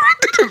 Sorry, I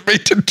didn't mean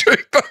to do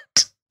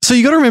that. So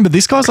you got to remember,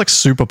 this guy's like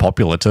super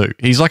popular too.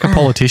 He's like a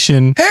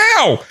politician.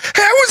 How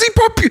is he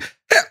popular?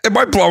 Am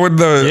I blowing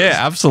the...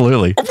 Yeah,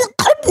 absolutely. I'm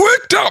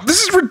worked up.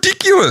 This is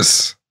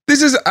ridiculous.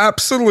 This is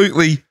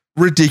absolutely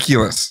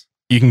ridiculous.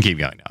 You can keep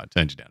going now. I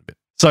turned you down a bit.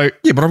 So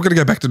yeah, but I'm going to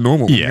go back to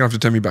normal. Yeah. You're going to have to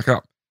turn me back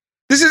up.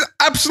 This is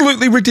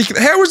absolutely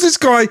ridiculous. How is this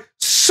guy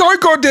so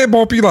goddamn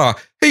popular?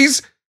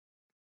 He's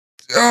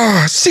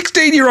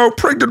 16-year-old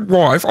pregnant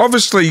wife,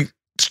 obviously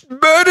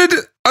murdered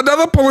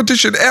another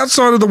politician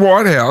outside of the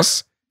White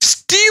House,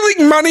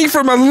 stealing money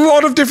from a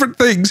lot of different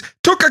things,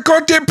 took a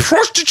goddamn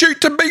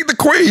prostitute to meet the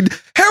Queen.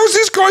 How is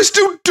this guy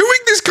still doing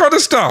this kind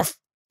of stuff?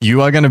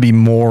 You are going to be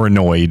more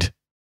annoyed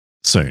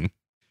soon.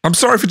 I'm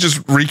sorry for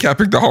just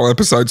recapping the whole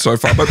episode so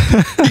far, but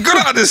you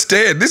got to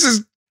understand, this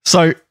is...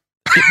 So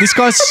this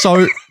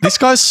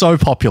guy's so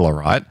popular,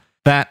 right?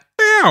 That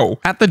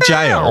at the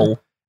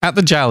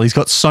jail, he's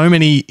got so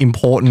many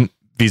important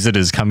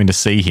visitors coming to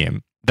see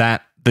him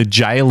that the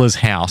jailer's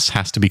house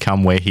has to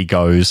become where he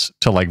goes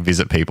to like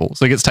visit people.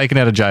 So he gets taken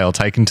out of jail,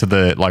 taken to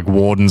the like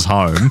warden's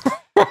home,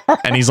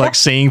 and he's like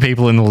seeing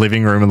people in the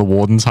living room of the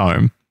warden's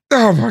home.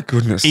 Oh my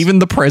goodness. Even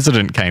the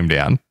president came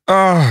down.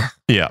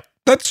 Yeah.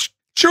 That's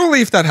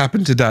surely if that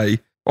happened today,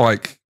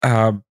 like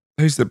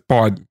who's the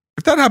Biden?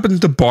 If that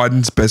happened to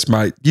Biden's best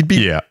mate, you'd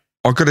be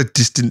I've got to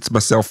distance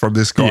myself from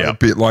this guy a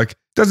bit. Like,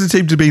 doesn't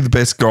seem to be the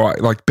best guy,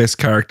 like best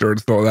character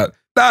and thought that.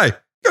 No,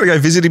 gotta go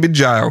visit him in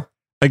jail.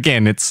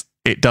 Again, it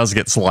does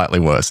get slightly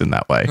worse in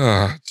that way.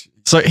 Oh,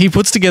 so he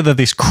puts together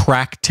this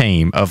crack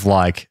team of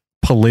like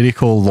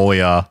political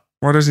lawyer.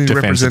 Why doesn't he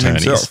represent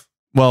himself?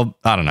 Well,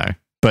 I don't know.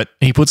 But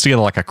he puts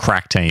together like a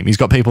crack team. He's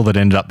got people that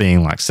ended up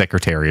being like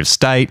Secretary of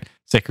State,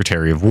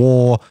 Secretary of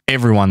War,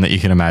 everyone that you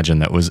can imagine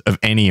that was of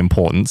any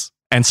importance.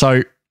 And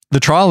so the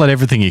trial had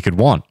everything you could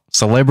want.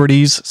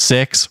 celebrities,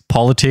 sex,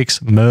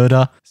 politics,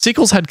 murder.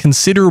 Sickles had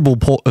considerable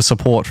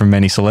support from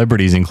many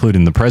celebrities,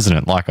 including the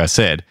president, like I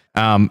said.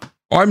 I'm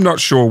not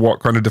sure what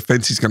kind of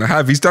defense he's going to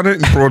have. He's done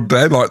it in broad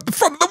daylight, the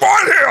front of the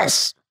White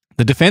House.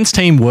 The defense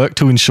team worked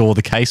to ensure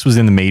the case was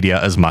in the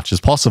media as much as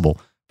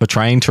possible,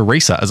 portraying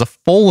Teresa as a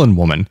fallen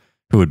woman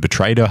who had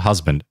betrayed her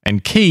husband,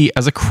 and Key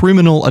as a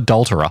criminal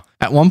adulterer.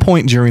 At one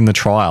point during the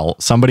trial,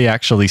 somebody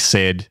actually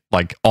said,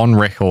 like on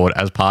record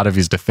as part of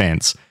his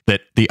defense,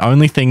 that the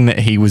only thing that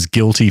he was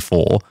guilty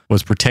for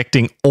was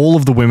protecting all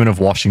of the women of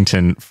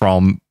Washington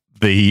from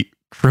the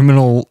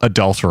criminal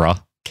adulterer,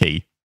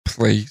 Key.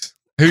 Please.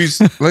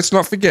 Let's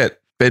not forget,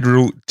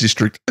 federal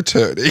district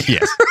attorney.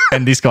 Yes,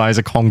 and this guy is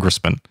a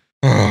congressman.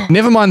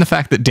 Never mind the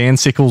fact that Dan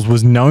Sickles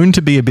was known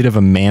to be a bit of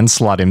a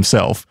man-slut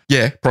himself.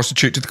 Yeah,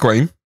 prostitute to the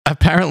Queen.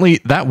 Apparently,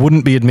 that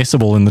wouldn't be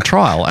admissible in the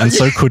trial and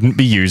so couldn't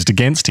be used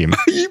against him.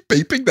 Are you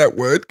beeping that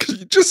word? Because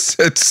you just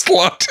said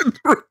slut in the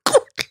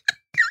recording.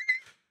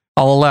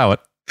 I'll allow it.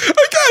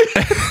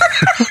 Okay.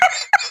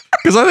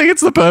 Because I think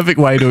it's the perfect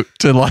way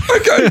to like...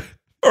 Okay.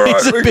 All right.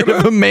 He's a bit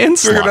of a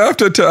man-slut. We're going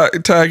to have to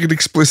tag an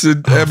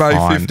explicit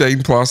MA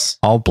 15 plus.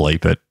 I'll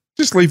bleep it.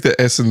 Just leave the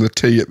S and the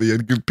T at the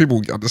end.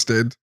 People will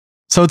understand.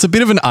 So it's a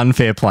bit of an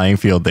unfair playing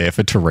field there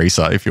for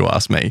Teresa, if you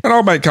ask me. And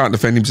old mate can't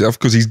defend himself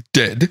because he's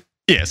dead.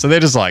 Yeah, so they're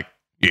just like,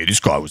 yeah, this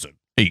guy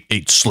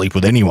he'd sleep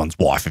with anyone's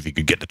wife if he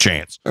could get the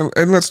chance.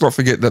 And let's not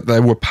forget that they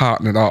were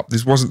partnered up.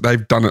 This wasn't,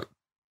 they've done it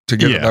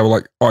together. Yeah. They were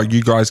like, oh,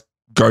 you guys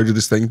go to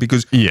this thing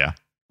because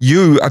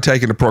you are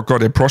taking a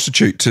goddamn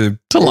prostitute to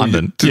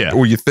London,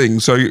 all your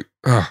things. So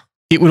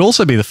it would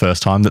also be the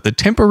first time that the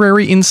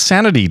temporary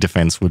insanity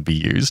defense would be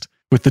used,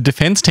 with the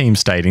defense team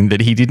stating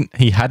that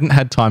he hadn't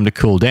had time to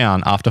cool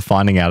down after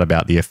finding out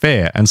about the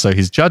affair, and so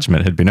his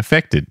judgment had been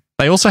affected.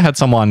 They also had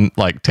someone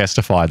like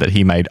testify that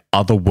he made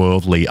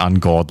otherworldly,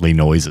 ungodly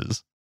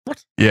noises.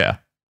 What? Yeah.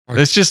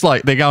 It's just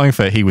like they're going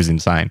for he was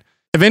insane.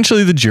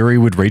 Eventually, the jury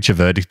would reach a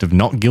verdict of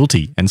not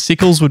guilty, and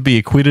Sickles would be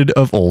acquitted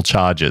of all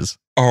charges.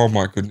 Oh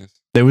my goodness.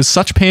 There was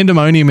such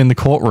pandemonium in the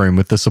courtroom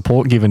with the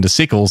support given to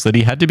Sickles that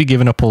he had to be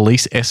given a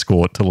police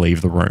escort to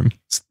leave the room.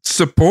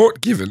 Support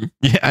given?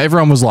 Yeah,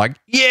 everyone was like,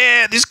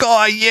 yeah, this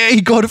guy, yeah,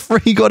 he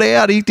got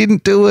out, he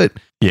didn't do it.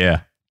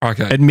 Yeah.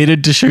 Okay.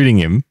 Admitted to shooting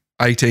him.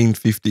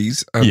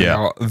 1850s are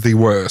now the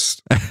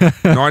worst.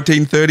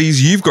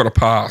 1930s, you've got to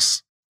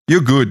pass.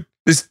 You're good.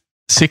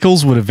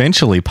 Sickles would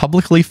eventually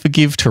publicly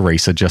forgive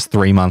Teresa just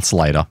 3 months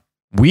later.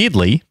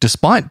 Weirdly,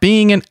 despite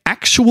being an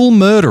actual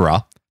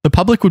murderer, the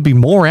public would be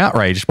more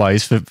outraged by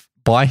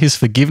his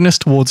forgiveness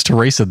towards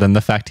Teresa than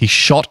the fact he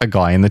shot a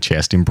guy in the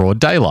chest in broad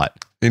daylight.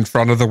 In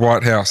front of the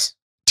White House.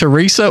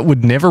 Teresa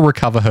would never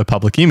recover her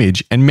public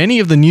image, and many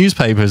of the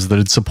newspapers that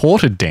had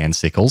supported Dan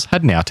Sickles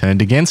had now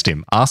turned against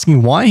him,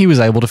 asking why he was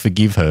able to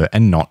forgive her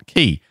and not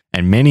Key,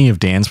 and many of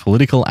Dan's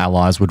political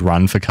allies would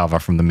run for cover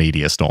from the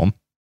media storm.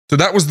 So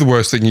that was the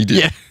worst thing he did?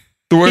 Yeah.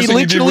 The worst thing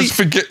he did was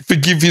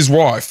forgive his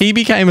wife. He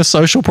became a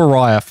social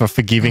pariah for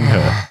forgiving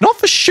her. Not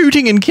for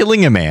shooting and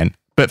killing a man,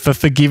 but for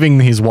forgiving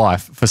his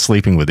wife for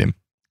sleeping with him.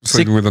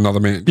 Sleeping with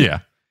another man? Yeah.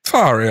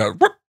 Far out.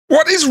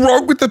 What is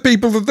wrong with the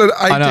people of the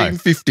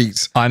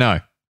 1850s? I know.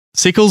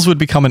 Sickles would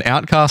become an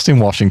outcast in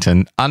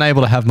Washington,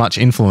 unable to have much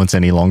influence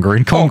any longer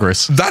in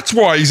Congress. Oh, that's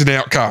why he's an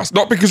outcast,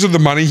 not because of the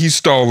money he's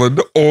stolen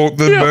or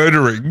the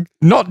murdering.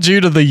 Not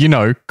due to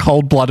the,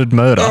 cold-blooded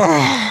murder,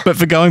 but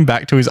for going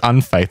back to his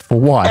unfaithful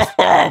wife.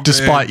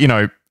 Despite,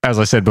 as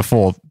I said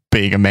before,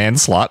 being a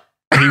man-slut,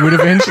 he would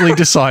eventually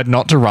decide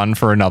not to run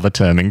for another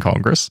term in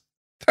Congress.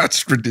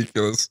 That's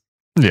ridiculous.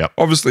 Yeah.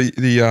 Obviously,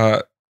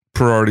 the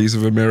priorities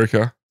of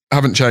America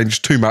haven't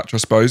changed too much, I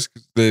suppose,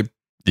 because they're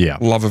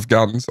love of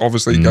guns.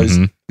 Obviously,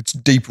 it's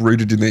deep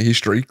rooted in their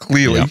history,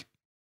 clearly. Yeah.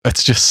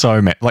 It's just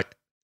so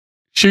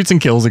shoots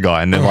and kills a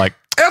guy, and they're like,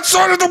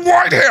 outside of the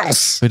White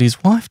House. But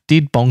his wife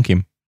did bonk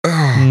him.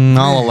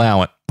 I'll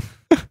allow it.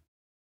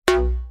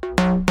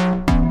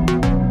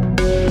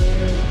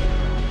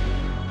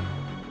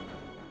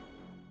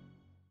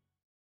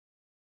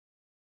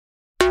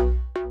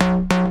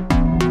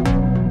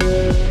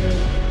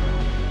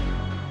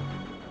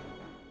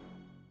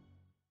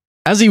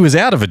 As he was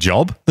out of a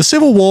job, the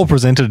Civil War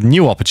presented a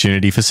new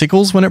opportunity for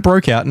Sickles when it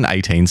broke out in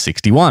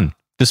 1861.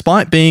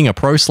 Despite being a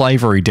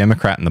pro-slavery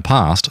Democrat in the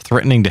past,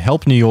 threatening to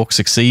help New York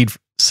secede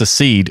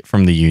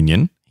from the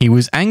Union, he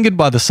was angered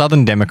by the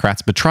Southern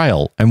Democrats'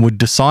 betrayal and would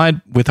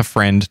decide with a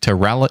friend to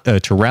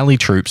rally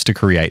troops to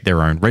create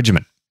their own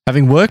regiment.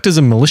 Having worked as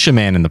a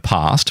militiaman in the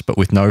past, but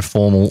with no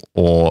formal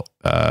or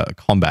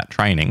combat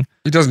training...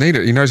 He doesn't need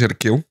it. He knows how to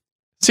kill.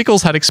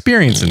 Sickles had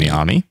experience in the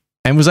army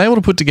and was able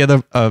to put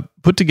together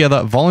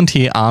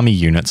volunteer army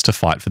units to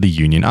fight for the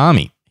Union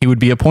Army. He would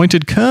be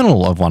appointed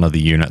colonel of one of the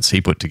units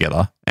he put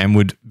together and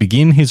would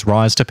begin his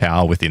rise to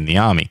power within the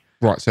army.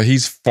 Right, so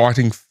he's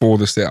fighting for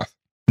the South?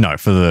 No,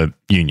 for the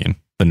Union,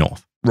 the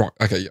North. Right,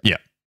 okay, yeah.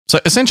 So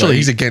essentially...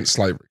 he's against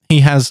slavery.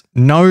 He has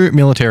no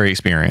military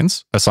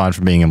experience, aside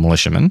from being a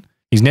militiaman.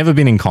 He's never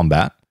been in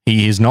combat.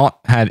 He has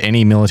not had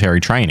any military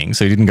training,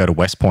 so he didn't go to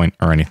West Point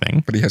or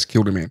anything. But he has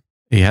killed a man.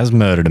 He has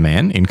murdered a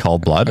man in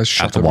cold blood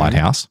at the White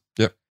House.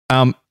 Yep.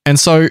 And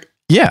so,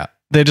 yeah,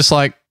 they're just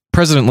like,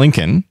 President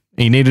Lincoln,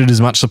 he needed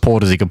as much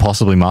support as he could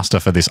possibly muster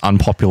for this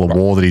unpopular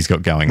war that he's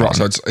got going on. Right,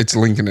 so it's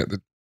Lincoln at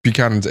the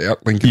Buchanan's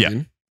out, Lincoln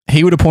in.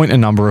 He would appoint a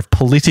number of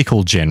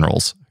political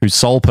generals whose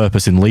sole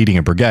purpose in leading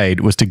a brigade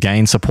was to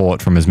gain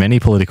support from as many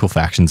political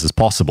factions as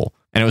possible.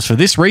 And it was for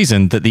this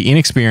reason that the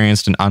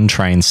inexperienced and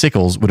untrained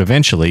Sickles would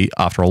eventually,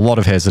 after a lot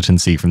of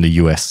hesitancy from the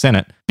US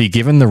Senate, be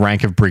given the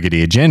rank of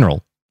brigadier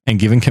general and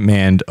given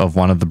command of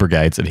one of the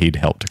brigades that he'd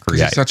helped to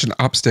create. He's such an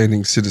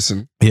upstanding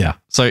citizen. Yeah.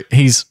 So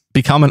he's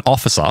become an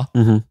officer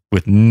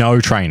with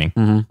no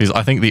training. He's,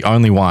 I think, the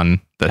only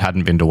one that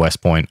hadn't been to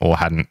West Point or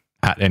hadn't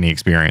had any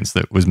experience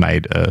that was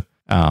made a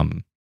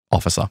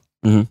officer.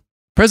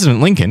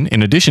 President Lincoln,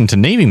 in addition to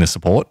needing the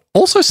support,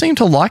 also seemed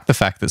to like the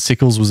fact that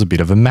Sickles was a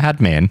bit of a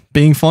madman,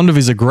 being fond of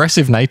his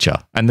aggressive nature,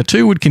 and the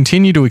two would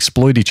continue to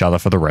exploit each other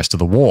for the rest of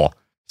the war.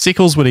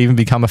 Sickles would even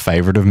become a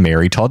favorite of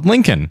Mary Todd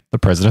Lincoln, the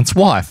president's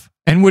wife,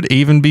 and would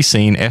even be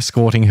seen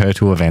escorting her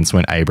to events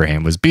when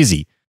Abraham was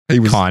busy. He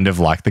was kind of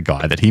like the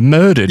guy that he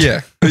murdered.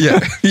 Yeah. I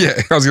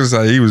was going to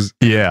say, he was.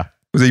 Yeah.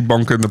 Was he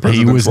bonking the president's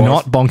wife? He was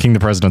not bonking the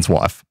president's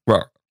wife.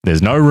 Well,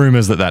 there's no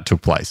rumors that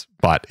took place,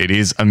 but it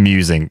is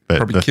amusing that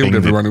probably killed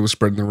everyone who was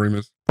spreading the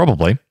rumors.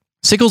 Probably.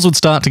 Sickles would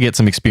start to get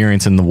some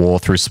experience in the war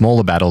through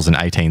smaller battles in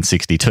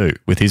 1862,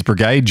 with his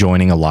brigade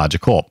joining a larger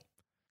corps.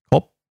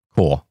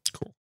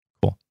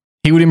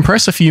 He would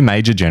impress a few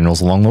major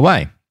generals along the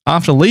way.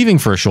 After leaving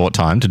for a short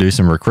time to do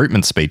some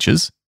recruitment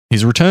speeches,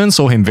 his return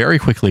saw him very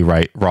quickly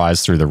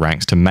rise through the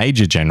ranks to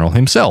Major General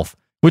himself,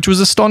 which was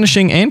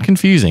astonishing and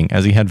confusing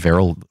as he had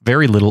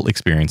very little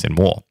experience in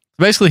war.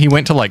 Basically, he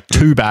went to like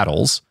 2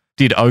 battles,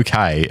 did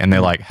okay, and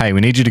they're like, hey,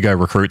 we need you to go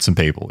recruit some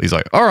people. He's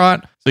like, all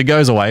right. So he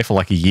goes away for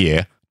like a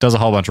year, does a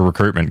whole bunch of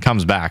recruitment,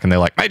 comes back, and they're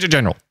like, Major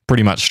General,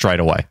 pretty much straight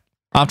away.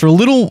 After a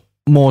little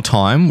more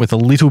time with a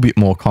little bit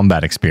more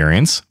combat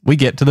experience, we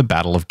get to the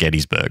Battle of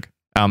Gettysburg.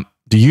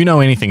 Do you know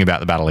anything about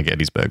the Battle of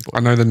Gettysburg?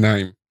 I know the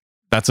name.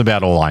 That's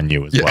about all I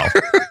knew as well.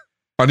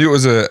 I knew it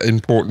was an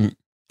important...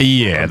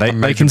 Yeah,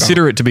 they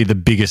consider it to be the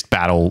biggest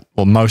battle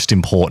or most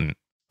important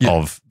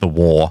of the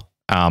war.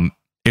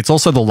 It's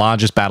also the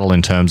largest battle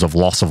in terms of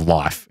loss of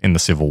life in the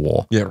Civil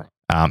War. Yeah, right.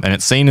 And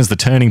it's seen as the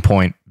turning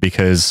point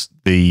because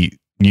the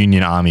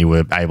Union Army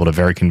were able to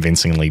very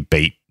convincingly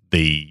beat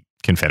the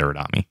Confederate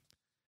Army.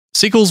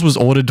 Sickles was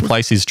ordered to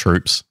place his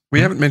troops. We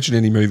haven't mentioned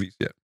any movies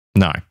yet.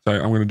 No. So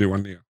I'm going to do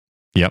one now.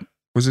 Yep.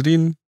 Was it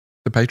in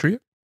The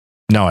Patriot?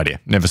 No idea.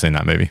 Never seen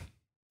that movie.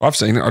 I've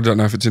seen it. I don't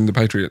know if it's in The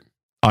Patriot.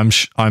 I'm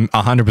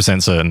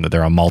 100% certain that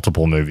there are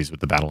multiple movies with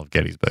the Battle of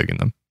Gettysburg in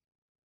them.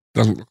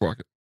 Doesn't look like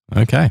it.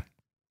 Okay.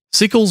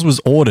 Sickles was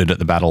ordered at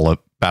the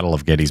Battle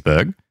of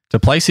Gettysburg to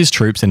place his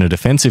troops in a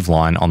defensive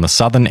line on the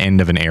southern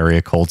end of an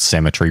area called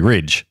Cemetery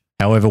Ridge.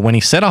 However, when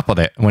he set up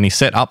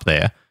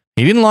there,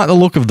 he didn't like the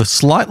look of the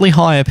slightly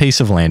higher piece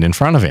of land in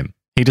front of him.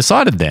 He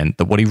decided then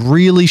that what he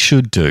really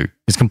should do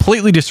is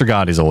completely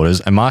disregard his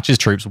orders and march his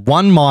troops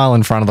 1 mile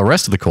in front of the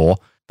rest of the corps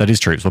that his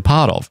troops were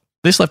part of.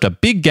 This left a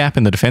big gap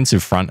in the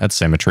defensive front at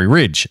Cemetery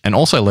Ridge and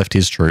also left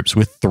his troops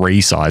with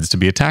 3 sides to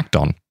be attacked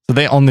on. So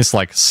they're on this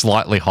like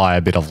slightly higher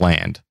bit of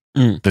land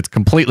that's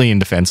completely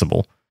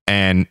indefensible.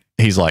 And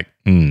he's like,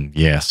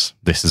 yes,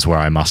 this is where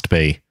I must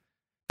be.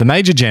 The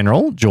Major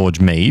General, George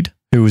Meade,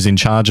 who was in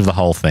charge of the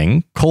whole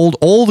thing, called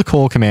all the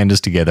corps commanders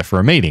together for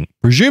a meeting,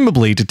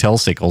 presumably to tell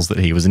Sickles that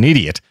he was an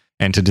idiot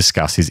and to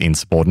discuss his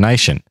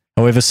insubordination.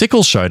 However,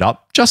 Sickles showed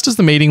up just as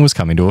the meeting was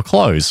coming to a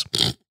close.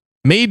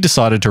 Meade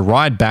decided to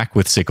ride back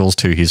with Sickles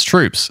to his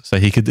troops so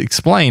he could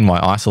explain why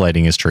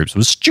isolating his troops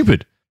was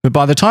stupid. But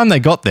by the time they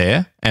got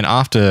there, and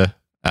after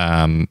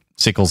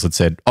Sickles had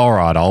said, all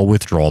right, I'll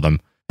withdraw them,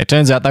 it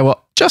turns out they were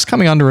just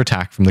coming under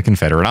attack from the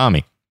Confederate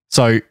Army.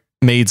 So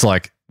Meade's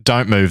like,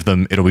 don't move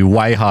them. It'll be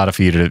way harder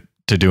for you to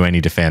do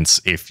any defense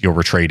if you're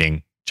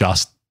retreating.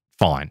 Just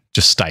fine.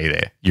 Just stay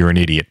there. You're an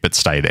idiot, but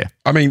stay there.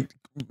 I mean,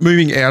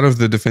 moving out of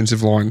the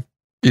defensive line,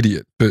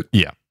 idiot, but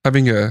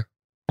having a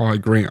high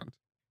ground,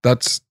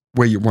 that's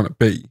where you want to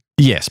be.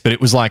 Yes, but it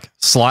was like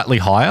slightly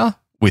higher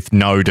with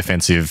no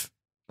defensive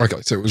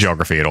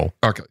geography at all.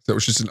 Okay, so it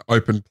was just an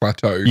open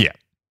plateau. Yeah.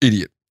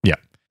 Idiot. Yeah.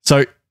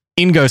 So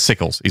in goes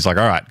Sickles. He's like,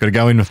 all right, got to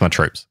go in with my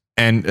troops.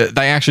 And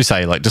they actually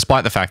say, like,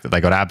 despite the fact that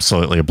they got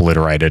absolutely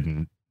obliterated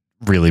and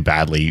really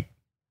badly,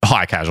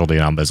 high casualty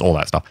numbers, all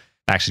that stuff,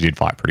 they actually did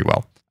fight pretty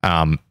well.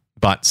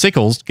 But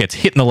Sickles gets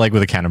hit in the leg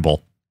with a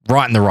cannonball,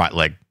 right in the right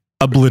leg,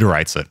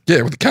 obliterates it.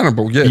 Yeah, with a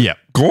cannonball, yeah. Yeah.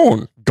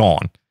 Gone.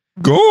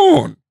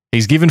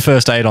 He's given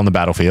first aid on the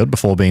battlefield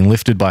before being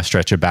lifted by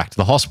stretcher back to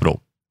the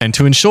hospital. And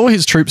to ensure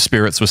his troops'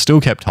 spirits were still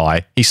kept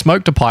high, he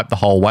smoked a pipe the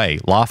whole way,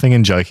 laughing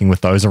and joking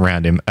with those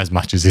around him as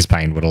much as his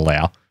pain would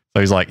allow. So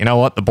he's like, you know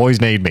what? The boys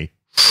need me.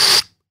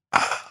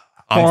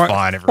 I'm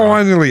fine, everyone.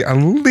 Finally, a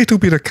little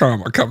bit of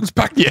karma comes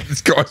back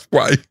this guy's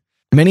way.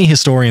 Many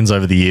historians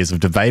over the years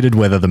have debated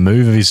whether the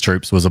move of his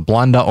troops was a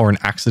blunder or an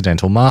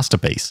accidental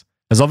masterpiece,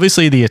 as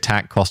obviously the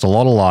attack cost a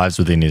lot of lives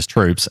within his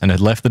troops and had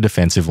left the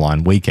defensive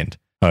line weakened.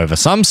 However,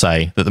 some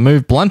say that the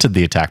move blunted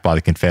the attack by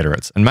the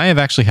Confederates and may have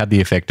actually had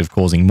the effect of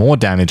causing more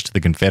damage to the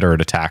Confederate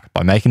attack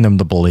by making them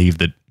believe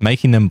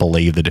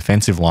the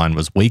defensive line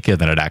was weaker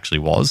than it actually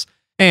was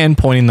and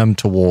pointing them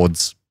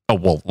towards,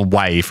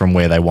 away from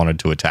where they wanted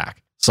to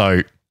attack.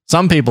 So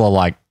some people are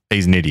like,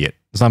 he's an idiot.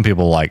 Some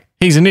people are like,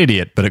 he's an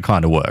idiot, but it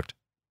kind of worked.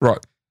 Right.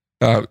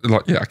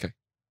 Okay.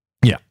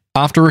 Yeah.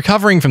 After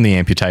recovering from the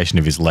amputation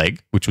of his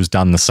leg, which was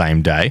done the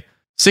same day,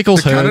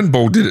 Sickles heard...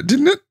 cannonball did it,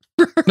 didn't it?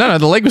 No,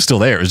 the leg was still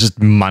there. It was just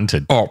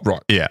munted. Oh,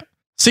 right. Yeah.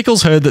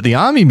 Sickles heard that the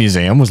Army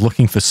Museum was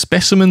looking for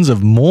specimens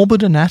of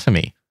morbid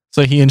anatomy.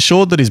 So he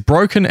ensured that his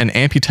broken and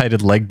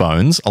amputated leg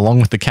bones, along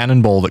with the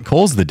cannonball that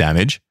caused the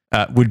damage,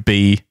 would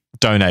be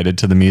donated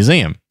to the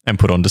museum and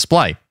put on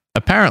display.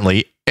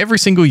 Apparently, every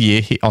single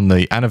year on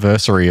the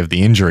anniversary of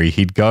the injury,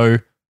 he'd go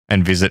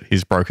and visit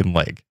his broken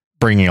leg,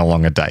 bringing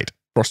along a date.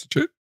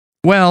 Prostitute?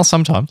 Well,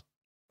 sometimes.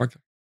 Okay.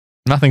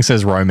 Nothing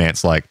says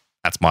romance like,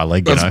 that's my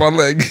leg, That's my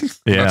leg.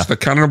 Yeah. That's the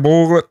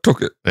cannonball that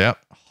took it. Yep.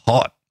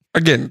 Hot.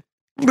 Again,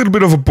 a little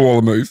bit of a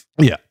baller move.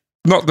 Yeah.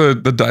 Not the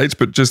dates,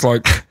 but just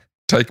like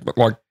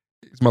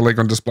is my leg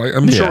on display?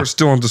 I'm sure it's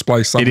still on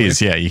display somewhere. It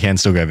is, yeah. You can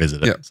still go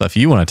visit it. Yeah. So if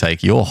you want to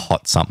take your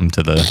hot something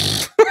to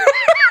the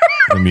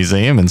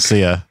museum and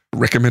see a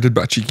recommended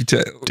by Cheeky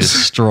Tales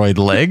destroyed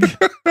leg,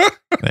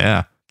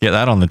 yeah, get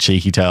that on the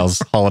Cheeky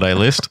Tales holiday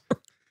list.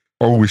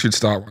 Oh, we should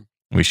start one.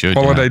 We should.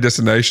 Holiday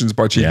destinations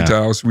by Cheeky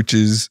Tales, which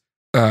is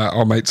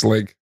Old Mate's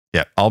Leg.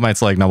 Yeah, Old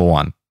Mate's Leg number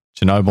 1,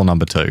 Chernobyl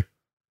number 2.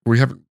 We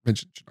haven't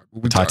mentioned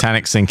Chernobyl.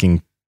 Titanic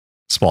sinking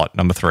spot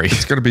number 3.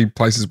 It's going to be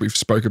places we've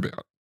spoke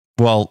about.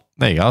 Well,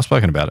 there you go. I've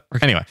spoken about it.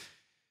 Okay. Anyway,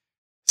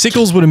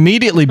 Sickles would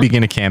immediately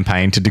begin a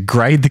campaign to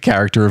degrade the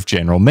character of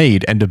General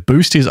Meade and to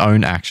boost his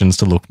own actions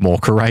to look more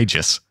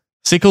courageous.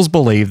 Sickles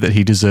believed that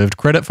he deserved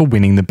credit for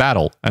winning the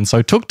battle, and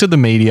so took to the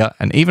media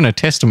and even a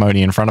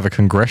testimony in front of a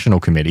congressional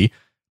committee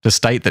to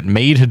state that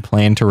Meade had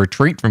planned to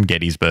retreat from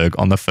Gettysburg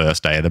on the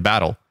first day of the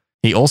battle.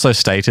 He also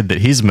stated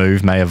that his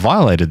move may have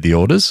violated the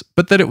orders,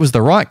 but that it was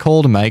the right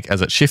call to make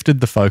as it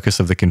shifted the focus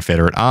of the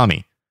Confederate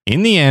Army.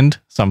 In the end,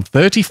 some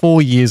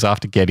 34 years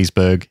after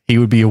Gettysburg, he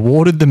would be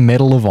awarded the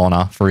Medal of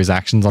Honor for his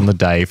actions on the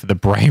day for the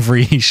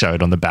bravery he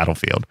showed on the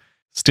battlefield.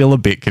 Still a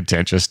bit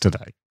contentious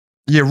today.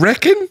 You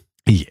reckon?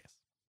 Yes.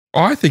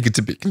 I think it's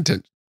a bit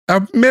contentious.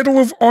 A Medal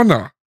of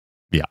Honor.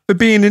 Yeah. For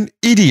being an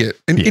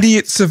idiot.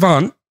 Idiot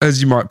savant,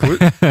 as you might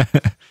put.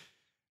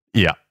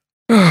 Yeah.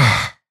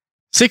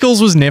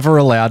 Sickles was never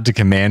allowed to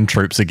command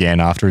troops again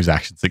after his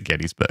actions at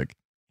Gettysburg.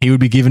 He would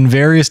be given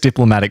various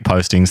diplomatic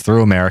postings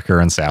through America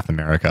and South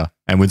America,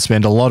 and would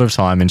spend a lot of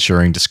time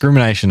ensuring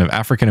discrimination of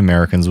African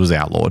Americans was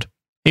outlawed.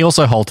 He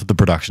also halted the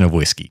production of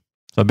whiskey,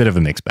 so a bit of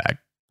a mixed bag.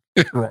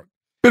 Yeah, right.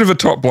 Bit of a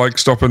top bloke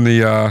stopping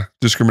the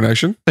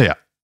discrimination. Yeah.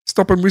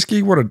 Stopping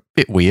whiskey, what a...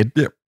 Bit weird.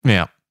 Yeah.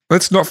 Yeah.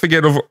 Let's not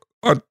forget of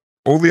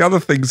all the other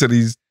things that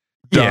he's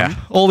done. Yeah,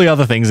 all the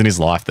other things in his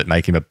life that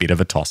make him a bit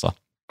of a tosser.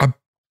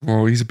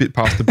 Well, he's a bit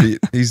past the bit.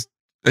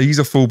 He's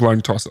a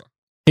full-blown tosser.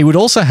 He would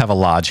also have a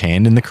large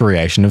hand in the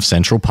creation of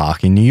Central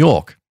Park in New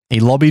York. He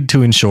lobbied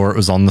to ensure it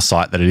was on the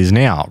site that it is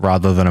now,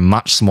 rather than a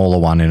much smaller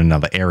one in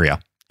another area.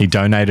 He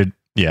donated,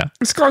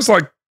 This guy's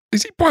like,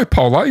 is he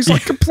bipolar? He's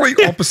like complete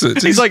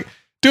opposites. He's like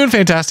doing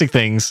fantastic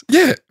things.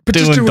 Yeah. But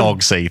doing just doing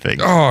dog sea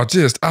things. Oh,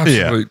 just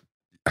absolutely.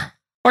 Yeah.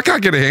 I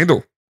can't get a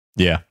handle.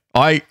 Yeah.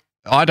 I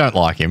don't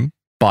like him,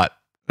 but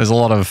there's a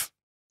lot of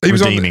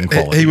redeeming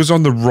quality. He was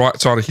on the right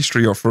side of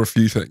history for a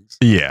few things.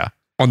 Yeah.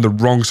 On the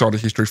wrong side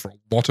of history for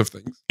a lot of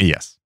things.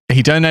 Yes.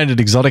 He donated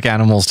exotic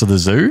animals to the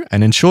zoo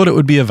and ensured it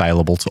would be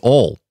available to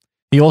all.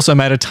 He also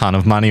made a ton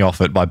of money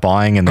off it by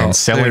buying and then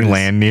selling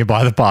land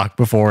nearby the park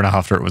before and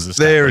after it was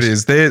established. There it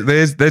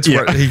is. That's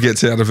what he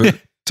gets out of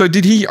it. So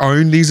did he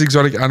own these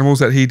exotic animals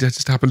that he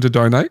just happened to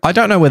donate? I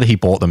don't know whether he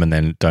bought them and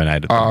then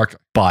donated them. Oh, okay.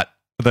 But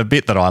the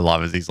bit that I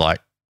love is he's like,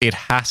 it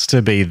has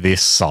to be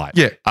this site.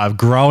 Yeah. A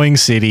growing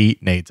city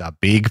needs a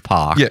big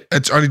park. Yeah,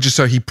 it's only just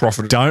so he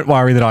profited. Don't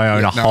worry that I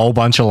own a whole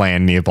bunch of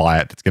land nearby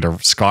it that's going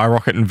to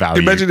skyrocket in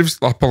value. Imagine if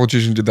a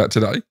politician did that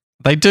today.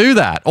 They do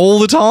that all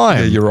the time.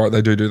 Yeah, you're right.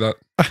 They do that.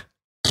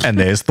 And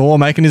there's Thor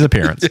making his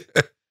appearance.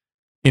 Yeah.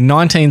 In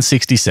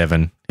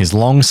 1967, his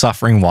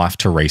long-suffering wife,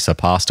 Teresa,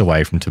 passed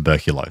away from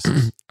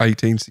tuberculosis.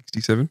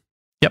 1867?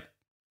 Yep.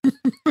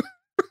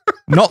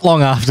 Not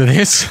long after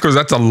this. Because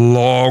that's a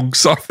long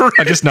suffering.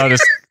 I just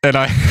noticed that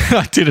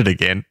I did it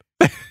again.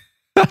 I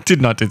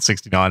did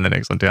 1969, the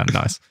next one down.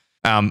 Nice.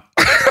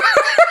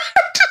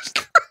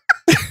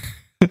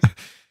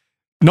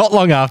 Not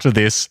long after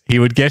this, he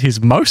would get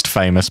his most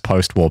famous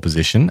post-war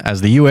position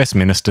as the US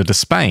Minister to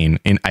Spain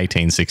in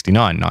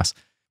 1869. Nice.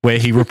 Where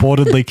he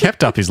reportedly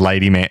kept up his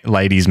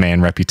ladies'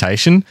 man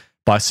reputation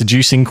by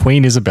seducing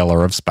Queen Isabella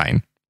of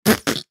Spain.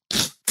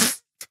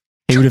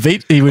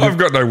 I've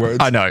got no words.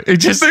 I know. It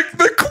just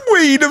the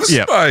Queen of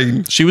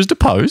Spain. She was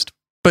deposed,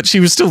 but she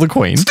was still the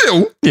Queen.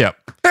 Still? Yeah.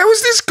 How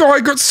has this guy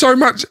got so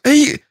much?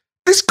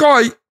 This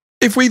guy,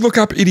 if we look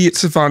up idiot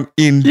savant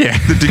in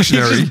the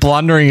dictionary, he's just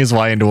blundering his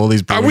way into all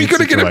these brilliant Are we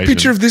going to get a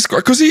picture of this guy?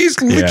 Because he is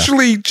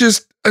literally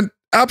just an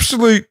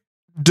absolute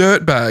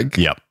dirtbag.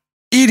 Yep.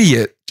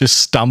 idiot. Just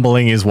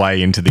stumbling his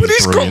way into these But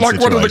he's got like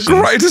one of the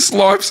greatest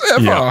lives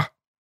ever.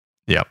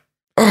 Yep.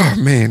 Oh,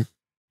 man.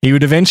 He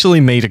would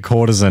eventually meet a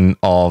courtesan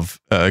of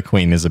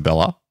Queen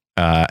Isabella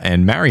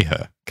and marry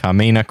her,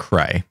 Carmina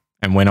Cray,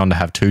 and went on to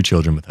have 2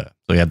 children with her.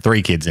 So he had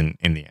 3 kids in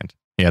the end.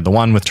 He had the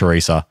one with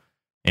Teresa.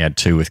 He had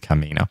 2 with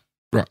Carmina.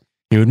 Right.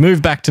 He would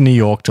move back to New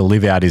York to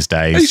live out his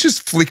days. He's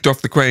just flicked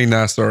off the Queen.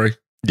 Sorry.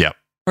 Yep.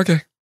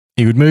 Okay.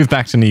 He would move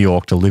back to New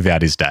York to live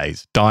out his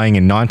days, dying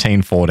in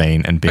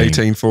 1914 and being...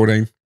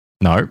 1814.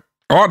 No.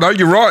 Oh, no,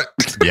 you're right.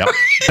 Yep.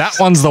 That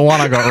one's the one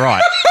I got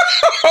right.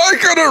 I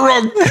got it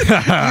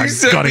wrong. You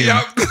set me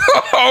up the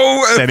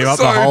whole episode. Set him up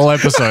the whole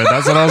episode.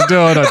 That's what I was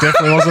doing. I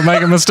definitely wasn't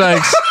making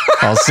mistakes.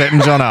 I was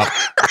setting John up.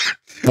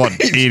 What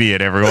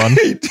idiot, everyone.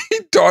 He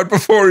died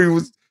before he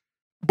was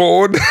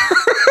born.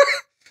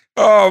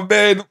 Oh,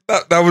 man.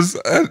 That was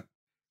an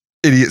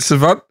idiot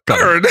savant.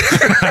 Got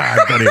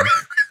him.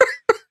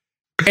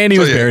 And he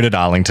was buried at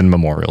Arlington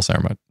Memorial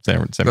Cemetery.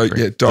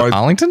 Yeah, died.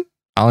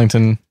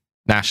 Arlington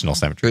National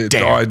Cemetery.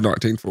 Died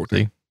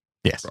 1914.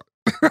 Yes.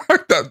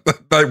 Right.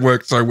 That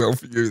worked so well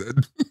for you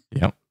then.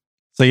 Yep.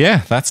 So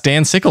yeah, that's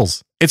Dan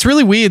Sickles. It's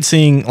really weird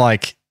seeing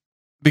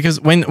because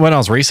when I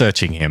was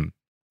researching him,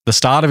 the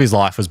start of his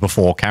life was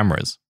before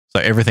cameras.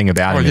 So everything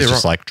about him is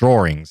just like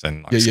drawings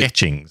and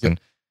sketchings and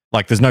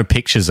there's no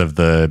pictures of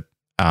the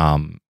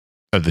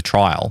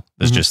trial.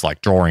 There's just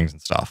like drawings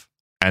and stuff.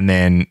 And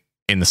then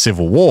in the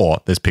Civil War,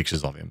 there's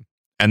pictures of him.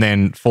 And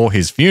then for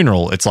his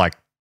funeral, it's like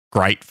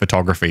great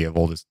photography of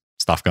all this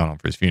stuff going on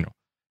for his funeral.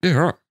 Yeah,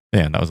 right.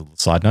 Yeah, that was a little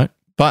side note.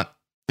 But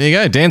there you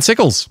go, Dan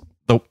Sickles,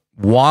 the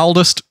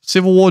wildest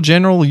Civil War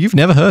general you've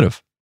never heard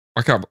of.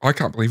 I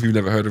can't believe you've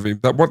never heard of him.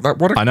 What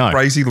a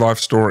crazy life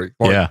story.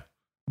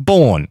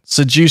 Born,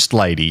 seduced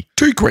lady.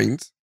 2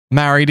 queens.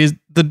 Married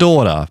the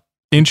daughter.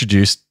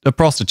 Introduced a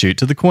prostitute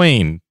to the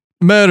queen.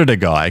 Murdered a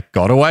guy.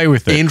 Got away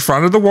with it. In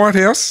front of the White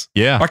House?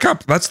 Yeah.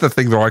 That's the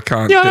thing that I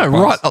can't Yeah,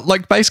 right.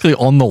 Like basically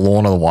on the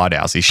lawn of the White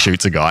House, he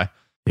shoots a guy.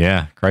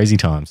 Yeah, crazy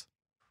times.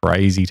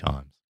 Crazy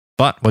times.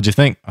 But what'd you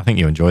think? I think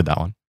you enjoyed that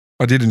one.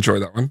 I did enjoy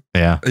that one.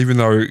 Yeah. Even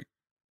though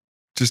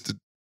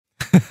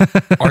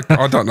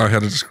I don't know how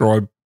to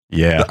describe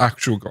the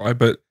actual guy,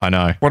 but I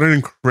know. What an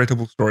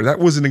incredible story. That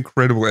was an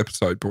incredible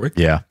episode, boy.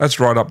 Yeah. That's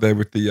right up there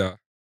with the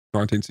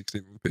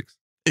 1916 Olympics.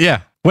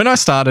 Yeah. When I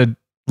started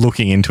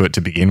looking into it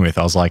to begin with,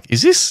 I was like,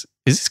 is this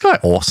guy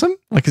awesome?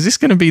 Like, is this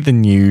going to be the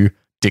new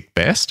Dick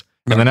Best?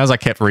 No. And then as I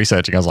kept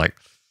researching, I was like,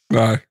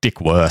 no.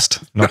 Dick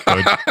Worst. Not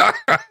good.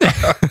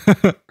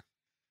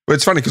 But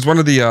it's funny because one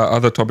of the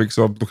other topics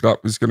I've looked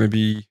up is going to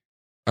be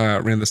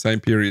around the same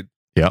period.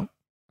 Yeah.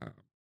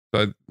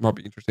 So it might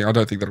be interesting. I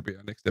don't think that'll be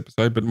our next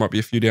episode, but it might be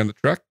a few down the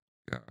track.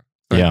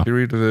 Same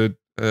period of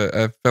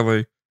a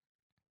fellow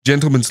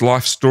gentleman's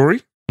life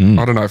story.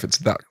 I don't know if it's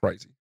that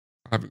crazy.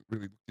 I haven't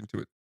really looked into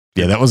it.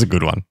 Yeah, that was a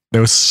good one.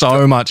 There was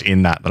so much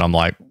in that I'm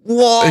like,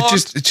 what?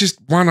 It's just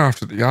one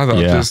after the other.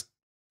 Yeah. Just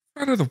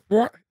out of the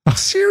what?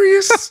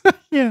 Serious?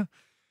 Yeah.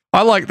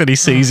 I like that he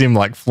sees him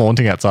like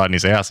flaunting outside in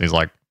his house and he's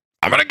like,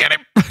 I'm going to get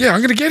him. Yeah,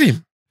 I'm going to get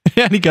him.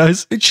 And he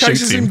goes, it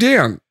chases him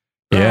down.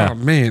 Yeah. Oh,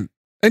 man.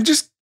 And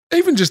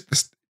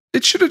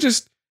it should have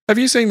just, have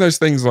you seen those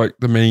things like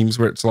the memes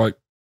where it's like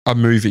a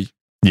movie?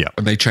 Yeah.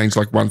 And they change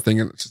like one thing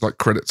and it's just like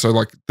credit. So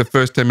like the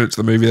first 10 minutes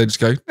of the movie, they just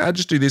go,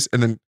 just do this.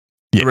 And then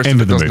the rest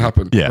of it doesn't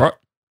happen. Yeah. Right?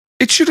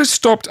 It should have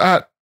stopped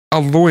at a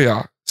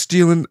lawyer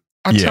stealing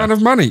a ton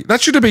of money. That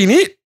should have been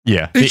it.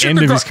 Yeah. The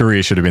end of his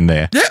career should have been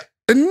there. Yeah.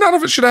 And none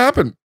of it should have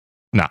happened.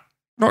 No.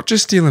 Not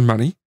just stealing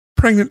money.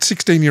 Pregnant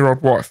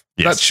 16-year-old wife.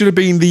 Yes. That should have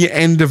been the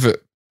end of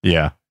it.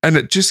 Yeah. And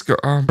it just got...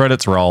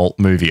 credits roll,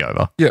 movie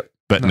over. Yeah.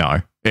 But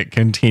no, it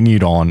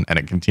continued on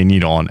and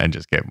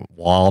just get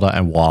wilder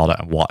and wilder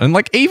and wilder. And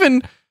like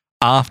even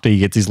after he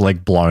gets his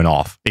leg blown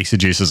off, he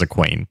seduces a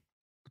queen.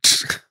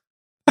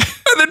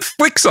 And then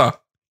flicks her.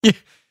 Yeah.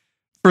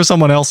 For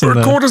someone else. For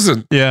a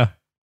courtesan. Yeah.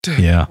 Dude,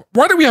 yeah.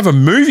 Why don't we have a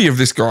movie of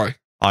this guy?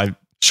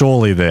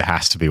 Surely there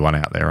has to be one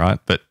out there, right?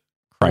 But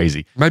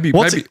crazy. Maybe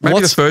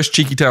the first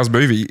Cheeky Tales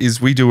movie is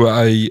we do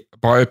a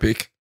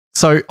biopic.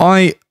 So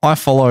I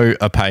follow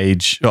a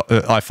page.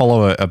 I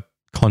follow a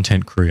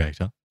content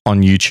creator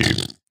on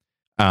YouTube,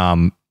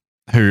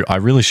 who I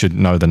really should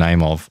know the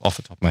name of off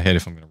the top of my head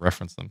if I'm going to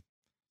reference them.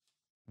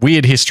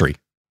 Weird History.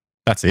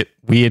 That's it.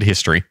 Weird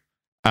History.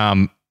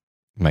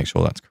 Make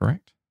sure that's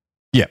correct.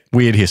 Yeah,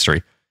 Weird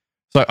History.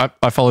 So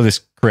I follow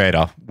this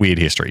creator, Weird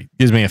History.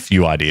 Gives me a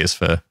few ideas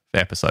for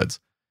episodes.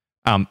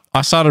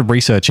 I started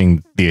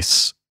researching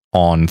this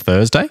on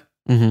Thursday.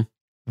 Mm-hmm.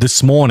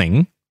 This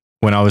morning,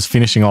 when I was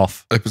finishing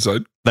off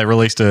episode, they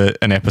released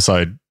an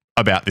episode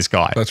about this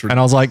guy. That's ridiculous. And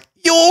I was like,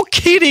 you're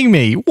kidding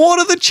me. What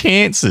are the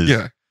chances?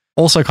 Yeah.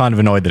 Also kind of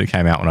annoyed that it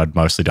came out when I'd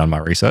mostly done my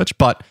research,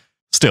 but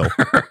still,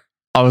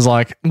 I was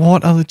like,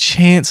 what are the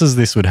chances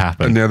this would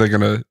happen? And now they're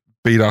going to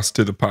beat us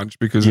to the punch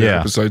because the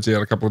episode's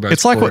out a couple of days.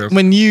 It's like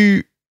when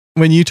you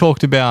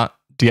talked about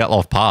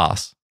Dyatlov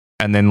Pass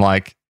and then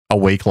like a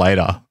week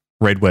later,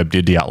 Red Web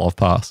did Dyatlov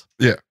Pass.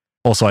 Yeah.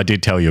 Also, I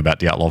did tell you about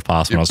Dyatlov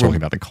Pass when I was talking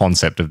about the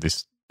concept of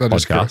this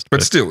podcast.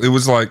 But still, it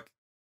was like...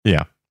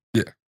 Yeah.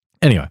 Yeah.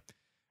 Anyway,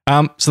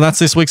 so that's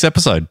this week's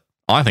episode.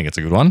 I think it's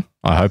a good one.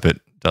 I hope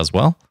it does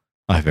well.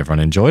 I hope everyone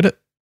enjoyed it.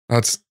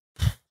 I'm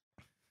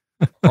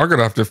going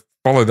to have to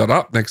follow that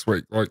up next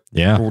week, or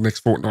next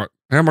fortnight.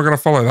 How am I going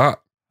to follow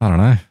that? I don't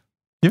know.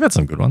 You've had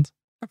some good ones.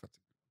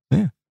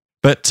 Yeah.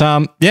 But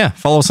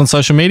follow us on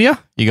social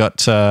media. You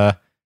got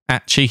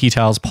at Cheeky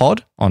Tales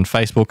Pod on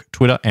Facebook,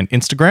 Twitter, and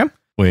Instagram.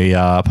 We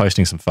are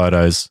posting some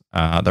photos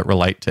that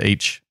relate to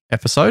each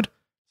episode,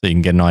 so you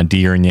can get an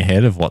idea in your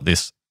head of what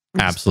this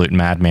absolute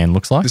madman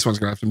looks like. This one's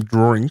going to have some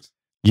drawings.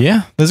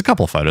 Yeah, there's a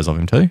couple of photos of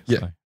him too. Yeah,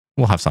 so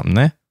we'll have something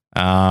there.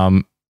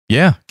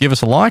 Give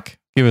us a like,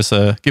 give us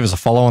a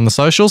follow on the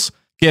socials,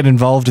 get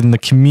involved in the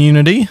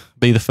community.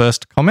 Be the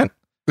first to comment.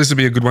 This would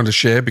be a good one to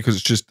share because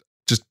it's just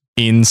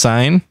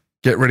insane.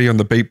 Get ready on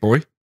the beat,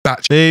 boy.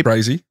 That's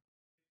crazy.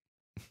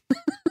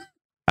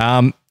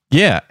 And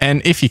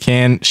if you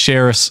can,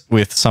 share us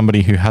with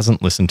somebody who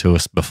hasn't listened to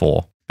us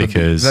before,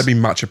 because that'd be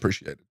much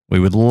appreciated. We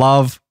would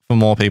love for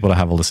more people to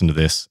have a listen to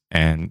this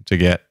and to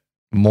get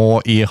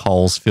more ear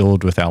holes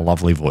filled with our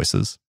lovely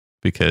voices,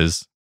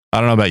 because I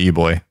don't know about you,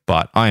 boy,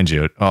 but I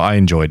enjoy it. I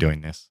enjoy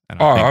doing this.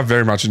 And I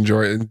very much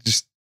enjoy it.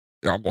 And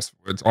I'm lost for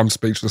words. I'm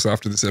speechless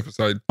after this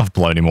episode. I've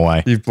blown him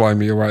away. You've blown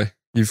me away.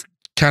 You've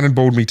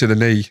cannonballed me to the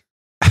knee.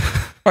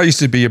 I used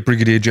to be a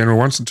brigadier general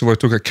once until I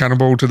took a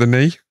cannonball to the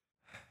knee.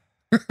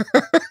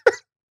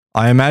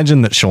 I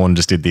imagine that Sean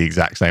just did the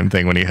exact same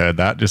thing when he heard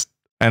that.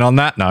 And on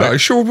that note, no,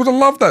 Sean would have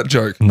loved that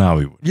joke. No,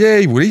 he would. Yeah,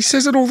 he would. He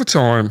says it all the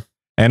time.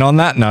 And on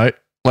that note,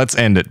 let's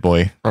end it,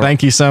 boy. All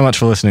Thank you so much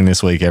for listening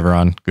this week,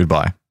 everyone.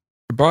 Goodbye.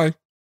 Goodbye.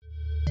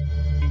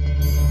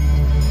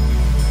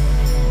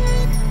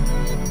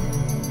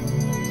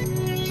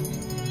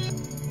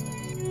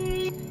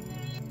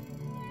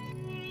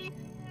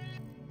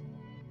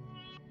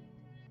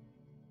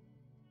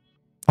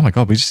 Oh my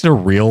God, we just did a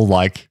real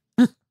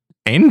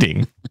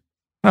ending.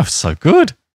 That was so good.